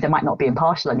they might not be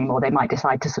impartial anymore. They might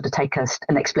decide to sort of take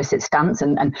an explicit stance,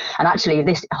 and actually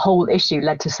this whole issue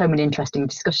led to so many interesting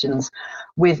discussions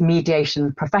with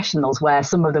mediation professionals, where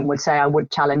some of them would say I would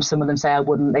challenge, some of them say I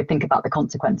wouldn't. They think about the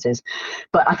consequences.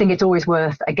 But I think it's always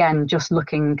worth, again, just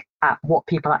looking at what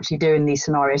people actually do in these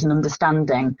scenarios and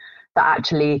understanding that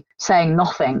actually saying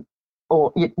nothing,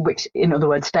 or which in other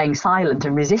words staying silent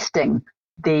and resisting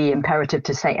the imperative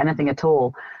to say anything at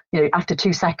all, after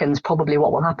 2 seconds, probably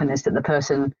what will happen is that the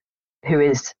person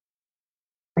with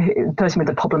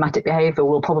the problematic behaviour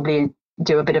will probably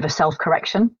do a bit of a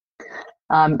self-correction.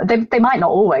 They might not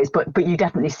always, but you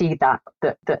definitely see that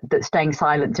staying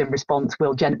silent in response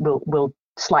will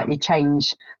slightly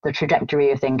change the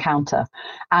trajectory of the encounter.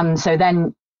 And so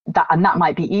then that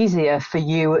might be easier for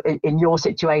you in your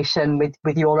situation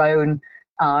with your own.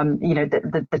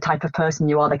 The type of person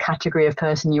you are, the category of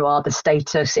person you are, the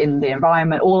status in the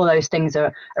environment, all of those things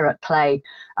are at play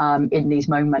in these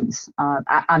moments.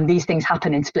 And these things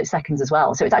happen in split seconds as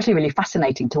well. So it's actually really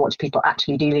fascinating to watch people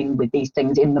actually dealing with these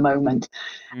things in the moment.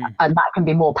 And that can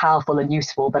be more powerful and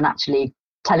useful than actually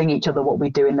telling each other what we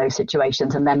do in those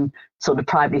situations, and then sort of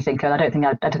privately thinking, I don't think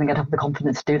I'd have the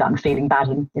confidence to do that, and feeling bad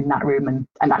in that room, and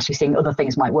actually seeing other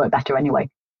things might work better anyway.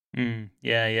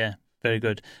 Yeah. Very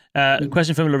good.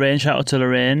 Question from Lorraine. Shout out to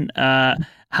Lorraine.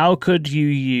 How could you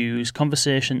use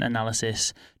conversation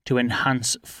analysis to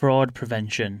enhance fraud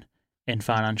prevention in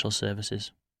financial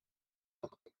services?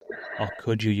 Or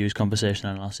could you use conversation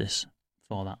analysis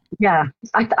for that? Yeah,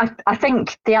 I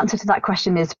think the answer to that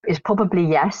question is probably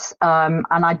yes. And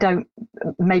I don't.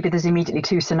 Maybe there's immediately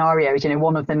 2 scenarios.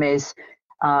 One of them is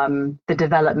the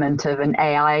development of an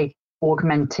AI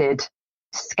augmented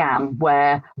scam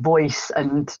where voice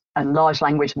and large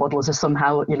language models are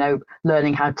somehow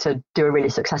learning how to do a really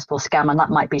successful scam, and that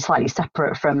might be slightly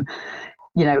separate from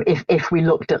if we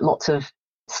looked at lots of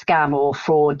scam or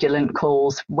fraudulent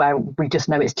calls where we just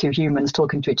know it's 2 humans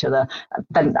talking to each other,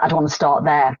 then I'd want to start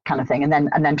there, kind of thing,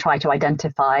 and then try to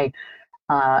identify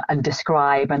and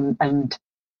describe and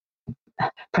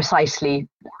precisely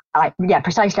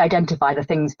identify the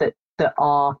things that the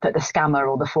scammer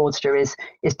or the fraudster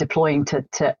is deploying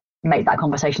to make that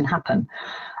conversation happen.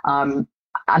 And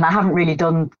I haven't really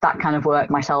done that kind of work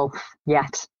myself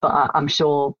yet, but I'm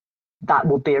sure that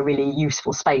would be a really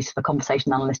useful space for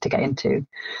conversation analysts to get into.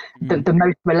 Mm. The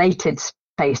most related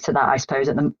space to that, I suppose,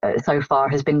 so far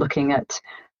has been looking at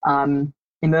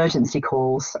emergency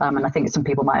calls, and I think some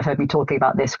people might have heard me talking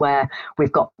about this, where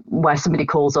somebody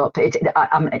calls up.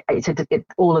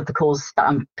 All of the calls that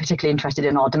I'm particularly interested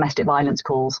in are domestic violence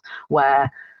calls,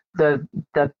 where the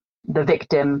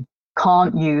victim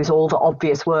can't use all the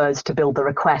obvious words to build the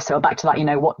request. So back to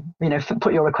that,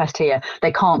 put your request here.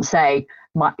 They can't say,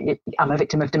 I'm a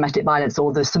victim of domestic violence,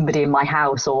 or there's somebody in my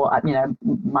house, or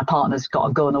my partner's got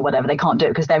a gun, or whatever. They can't do it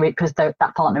because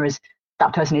that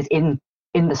person is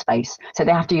in the space. So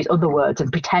they have to use other words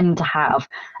and pretend to have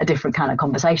a different kind of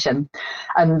conversation.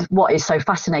 And what is so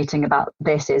fascinating about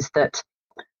this is that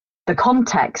the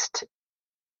context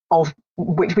of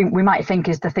which we might think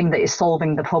is the thing that is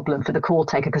solving the problem for the call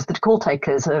taker, because the call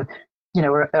takers are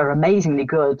amazingly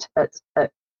good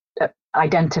at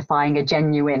identifying a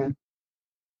genuine,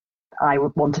 I'd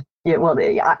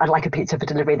like a pizza for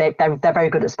delivery. They're very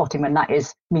good at spotting when that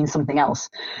means something else.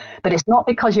 But it's not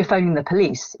because you're phoning the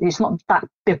police. It's not that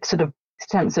big sort of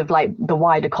sense of like the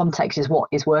wider context is what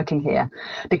is working here.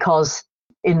 Because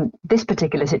in this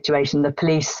particular situation, the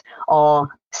police are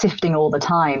sifting all the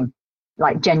time,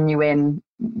 like genuine,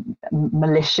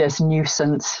 malicious,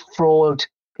 nuisance, fraud,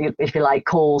 if you like,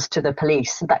 calls to the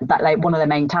police. That like one of their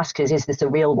main tasks is this a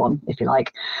real one, if you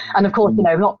like? And of course,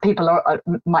 not people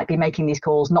might be making these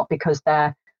calls not because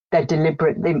they're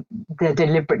deliberately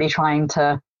trying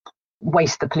to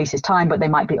waste the police's time, but they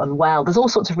might be unwell. There's all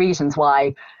sorts of reasons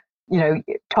why,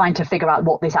 trying to figure out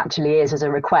what this actually is as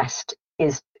a request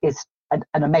is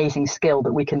an amazing skill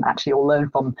that we can actually all learn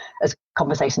from as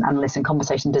conversation analysts and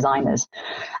conversation designers.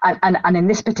 And in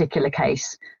this particular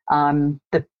case,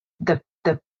 the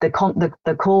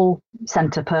call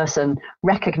center person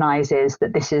recognizes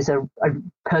that this is a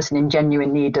person in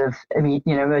genuine need of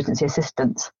emergency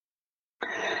assistance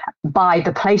by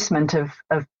the placement of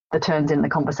the turns in the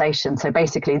conversation. So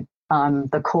basically,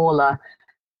 the caller,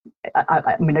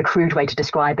 a crude way to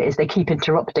describe it is they keep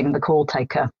interrupting the call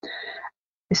taker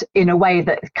in a way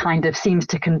that kind of seems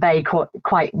to convey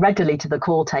quite readily to the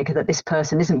call taker that this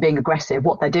person isn't being aggressive.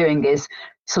 What they're doing is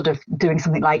sort of doing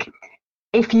something like,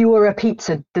 if you were a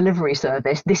pizza delivery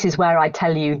service, this is where I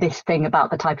tell you this thing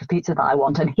about the type of pizza that I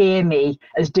want, and hear me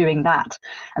as doing that.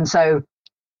 And so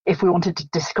if we wanted to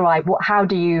describe how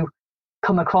do you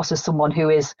come across as someone who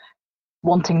is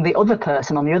wanting the other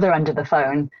person on the other end of the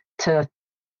phone to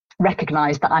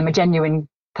recognize that I'm a genuine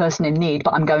person in need,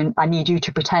 but I need you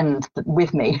to pretend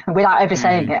with me without ever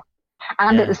saying it.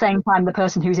 And at the same time, the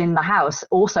person who's in the house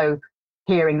also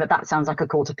hearing that sounds like a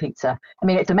call to pizza. I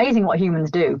mean, it's amazing what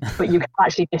humans do, but you can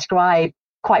actually describe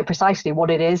quite precisely what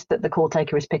it is that the call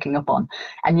taker is picking up on.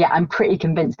 And yet I'm pretty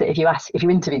convinced that if you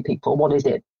interview people, what is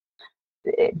it?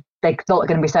 They're not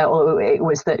going to be saying, oh, it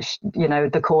was that,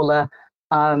 the caller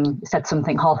said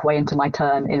something halfway into my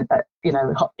turn,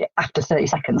 after 30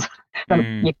 seconds.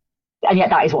 And yet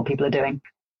that is what people are doing.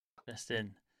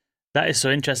 Interesting. That is so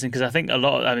interesting, because I think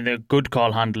the good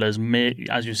call handlers may,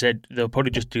 as you said, they'll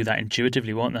probably just do that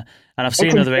intuitively, won't they? And I've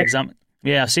seen other examples.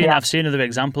 Yeah, I've seen other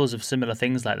examples of similar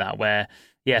things like that, where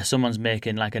someone's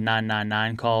making like a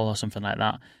 999 call or something like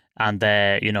that, and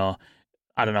they're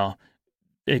I don't know,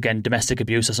 again, domestic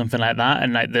abuse or something like that,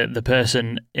 and like the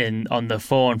person on the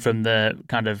phone from the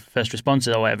kind of first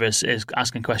responders or whatever is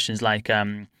asking questions like,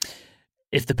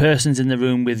 if the person's in the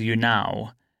room with you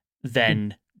now,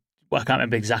 then I can't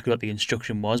remember exactly what the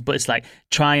instruction was, but it's like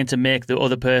trying to make the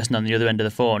other person on the other end of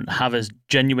the phone have as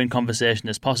genuine conversation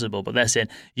as possible. But they're saying,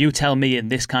 you tell me in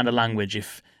this kind of language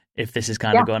if this is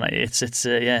kind of going. It's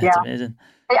amazing.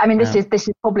 I mean, this is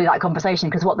probably that conversation,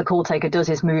 because what the call taker does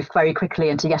is move very quickly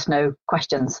into yes/no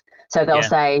questions. So they'll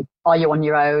say, "Are you on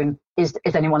your own? Is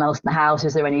anyone else in the house?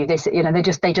 Is there any of this?"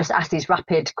 They just ask these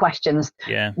rapid questions,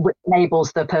 which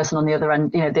enables the person on the other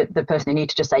end, the person who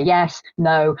needs to just say yes,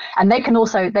 no, and they can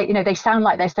also they sound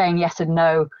like they're saying yes and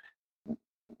no,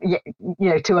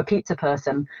 to a pizza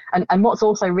person. And what's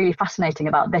also really fascinating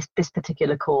about this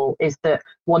particular call is that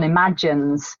one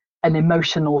imagines an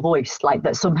emotional voice, like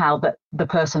that somehow that the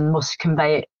person must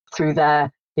convey it through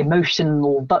their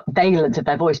emotional valence of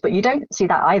their voice, but you don't see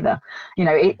that either.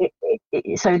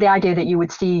 So the idea that you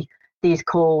would see these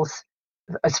calls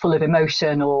as full of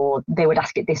emotion, or they would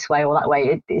ask it this way or that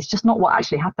way, it's just not what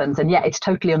actually happens. And yet it's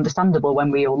totally understandable when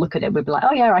we all look at it. We'd be like,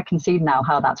 oh yeah, I can see now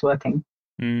how that's working.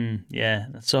 Yeah,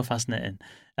 that's so fascinating.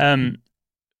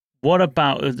 What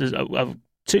about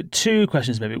two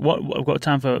questions maybe? I've got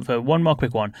time for one more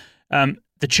quick one.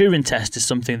 The Turing test is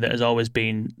something that has always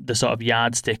been the sort of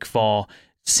yardstick for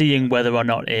seeing whether or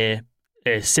not a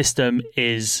system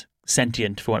is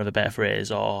sentient, for want of a better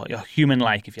phrase, or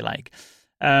human-like, if you like.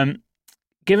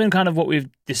 Given kind of what we've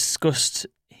discussed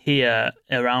here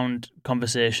around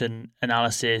conversation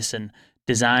analysis and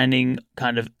designing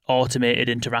kind of automated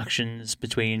interactions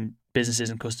between businesses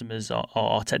and customers,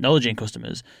 or technology and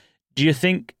customers, do you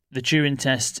think the Turing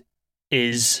test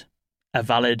is a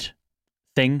valid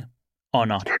thing or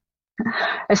not?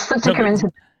 It's such a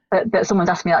coincidence that someone's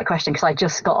asked me that question, because I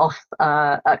just got off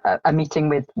a meeting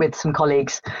with some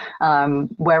colleagues.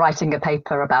 We're writing a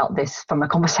paper about this from a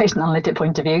conversation analytic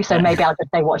point of view. So maybe I'll just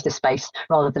say watch this space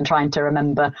rather than trying to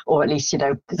remember, or at least, sort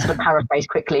of paraphrase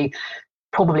quickly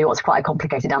probably what's quite a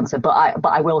complicated answer. But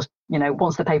I will,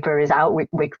 once the paper is out,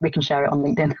 we can share it on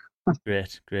LinkedIn.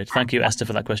 Great. Thank you, Esther,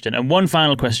 for that question. And one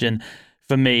final question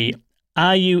for me.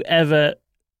 Are you ever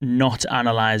not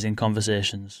analysing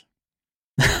conversations?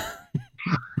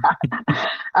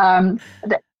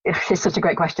 It's such a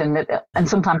great question, and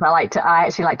sometimes I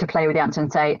actually like to play with the answer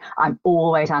and say I'm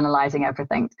always analysing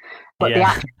everything, but the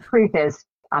actual truth is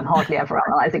I'm hardly ever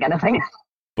analysing anything.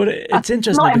 But it's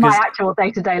interesting, not in because my actual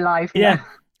day-to-day life.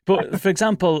 But for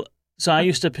example, so I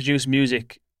used to produce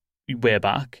music way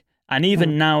back, and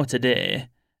even now today,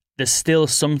 there's still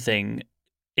something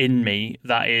in me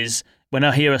that is, when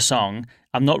I hear a song,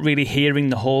 I'm not really hearing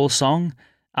the whole song.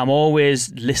 I'm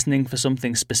always listening for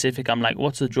something specific. I'm like,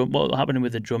 what's happening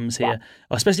with the drums here?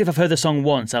 Or especially if I've heard the song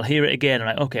once, I'll hear it again. I'm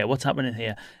like, okay, what's happening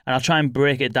here? And I'll try and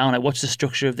break it down. Like, what's the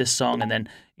structure of this song? And then,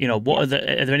 are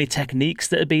there any techniques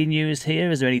that are being used here?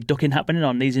 Is there any ducking happening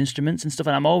on these instruments and stuff?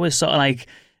 And I'm always sort of like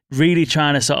really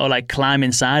trying to sort of like climb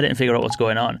inside it and figure out what's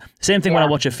going on. Same thing when I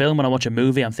watch a film, when I watch a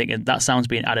movie, I'm thinking that sound's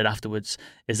being added afterwards.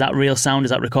 Is that real sound? Is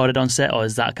that recorded on set, or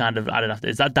is that kind of added after?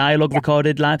 Is that dialogue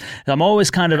recorded live? I'm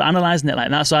always kind of analysing it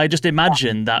like that. So I just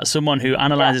imagine that someone who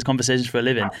analyses conversations for a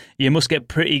living, you must get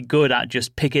pretty good at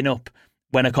just picking up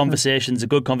when a conversation's a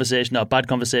good conversation or a bad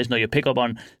conversation, or you pick up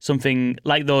on something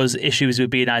like those issues with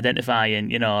being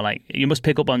identifying, like you must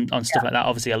pick up on stuff like that,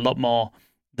 obviously a lot more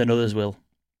than others will.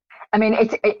 I mean,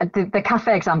 the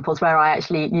cafe examples where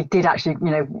you did actually,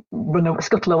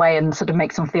 scuttle away and sort of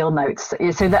make some field notes.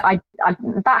 So that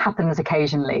that happens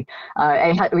occasionally.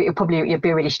 It'd be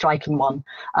a really striking one.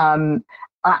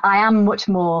 I am much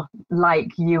more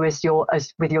like you as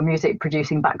with your music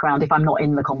producing background if I'm not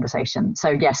in the conversation. So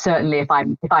yes, certainly if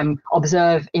I'm if I'm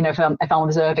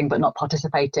observing but not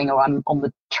participating, or I'm on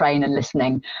the train and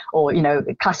listening, or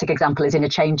a classic example is in a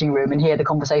changing room and hear the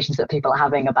conversations that people are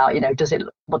having about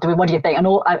what do you think, and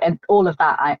all of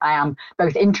that I am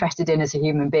both interested in as a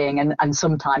human being and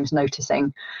sometimes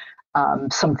noticing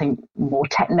something more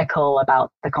technical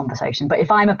about the conversation. But if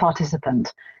I'm a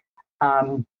participant,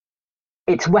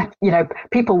 it's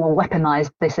people will weaponize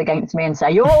this against me and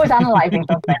say you're always analysing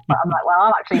something, but I'm like, well,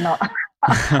 I'm actually not.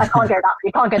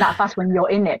 You can't go that fast when you're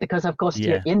in it, because of course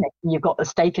you're in it. You've got the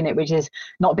stake in it, which is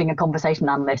not being a conversation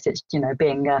analyst. It's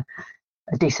being a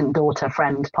decent daughter,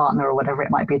 friend, partner, or whatever it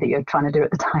might be that you're trying to do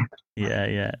at the time.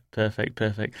 Yeah, perfect.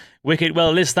 Wicked.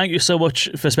 Well, Liz, thank you so much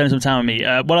for spending some time with me.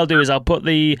 What I'll do is I'll put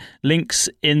the links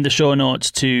in the show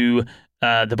notes to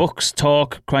the books,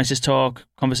 Talk, Crisis Talk,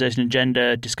 Conversation and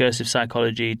Gender, Discursive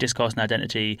Psychology, Discourse and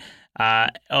Identity. Are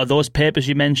those papers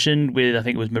you mentioned with, I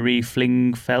think it was Marie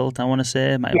Flingfelt, I want to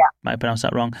say, might have pronounced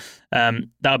that wrong.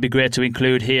 That would be great to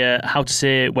include here. How to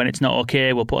Say When It's Not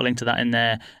Okay, we'll put a link to that in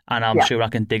there, and I'm sure I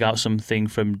can dig out something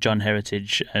from John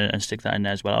Heritage and stick that in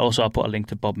there as well. Also, I'll put a link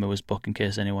to Bob Moore's book in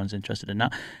case anyone's interested in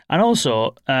that. And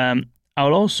also,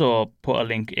 I'll also put a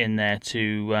link in there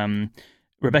to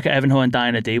Rebecca Evanhoe and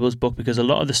Diana Deeble's book, because a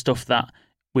lot of the stuff that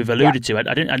we've alluded to,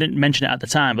 I didn't mention it at the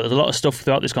time, but there's a lot of stuff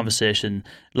throughout this conversation,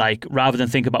 like rather than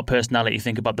think about personality,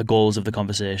 think about the goals of the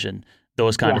conversation,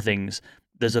 those kind of things.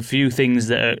 There's a few things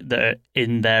that are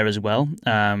in there as well,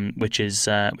 which is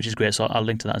great. So I'll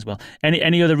link to that as well.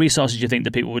 Any other resources you think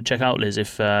that people would check out, Liz,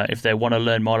 if they want to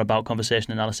learn more about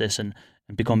conversation analysis and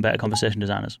become better conversation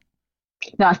designers?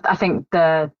 No, I think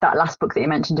that last book that you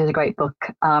mentioned is a great book.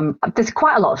 There's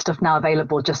quite a lot of stuff now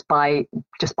available just by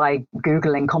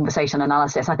Googling conversation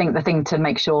analysis. I think the thing to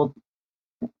make sure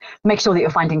that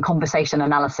you're finding conversation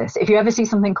analysis. If you ever see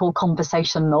something called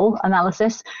conversational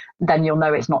analysis, then you'll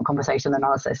know it's not conversation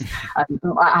analysis. I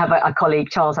have a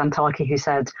colleague, Charles Antarki, who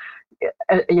said,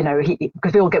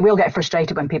 because we'll get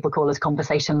frustrated when people call us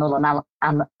conversational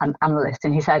analysts,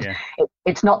 and he said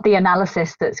it's not the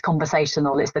analysis that's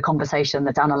conversational, it's the conversation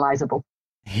that's analyzable.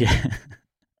 Yeah.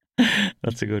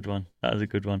 That's a good one. That is a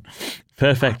good one.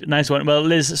 Perfect. Nice one. Well,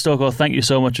 Liz Stokoe, thank you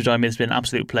so much for joining me. It's been an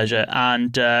absolute pleasure,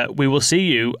 and we will see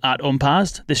you at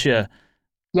Unparsed this year.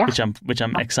 Yeah, which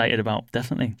I'm excited about.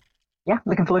 Definitely. Yeah,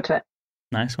 looking forward to it.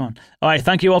 Nice one. All right,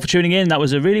 thank you all for tuning in. That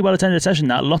was a really well-attended session.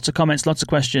 Lots of comments, lots of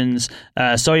questions.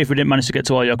 Sorry if we didn't manage to get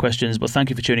to all your questions, but thank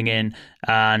you for tuning in,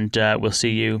 and we'll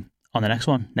see you on the next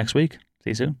one next week.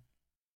 See you soon.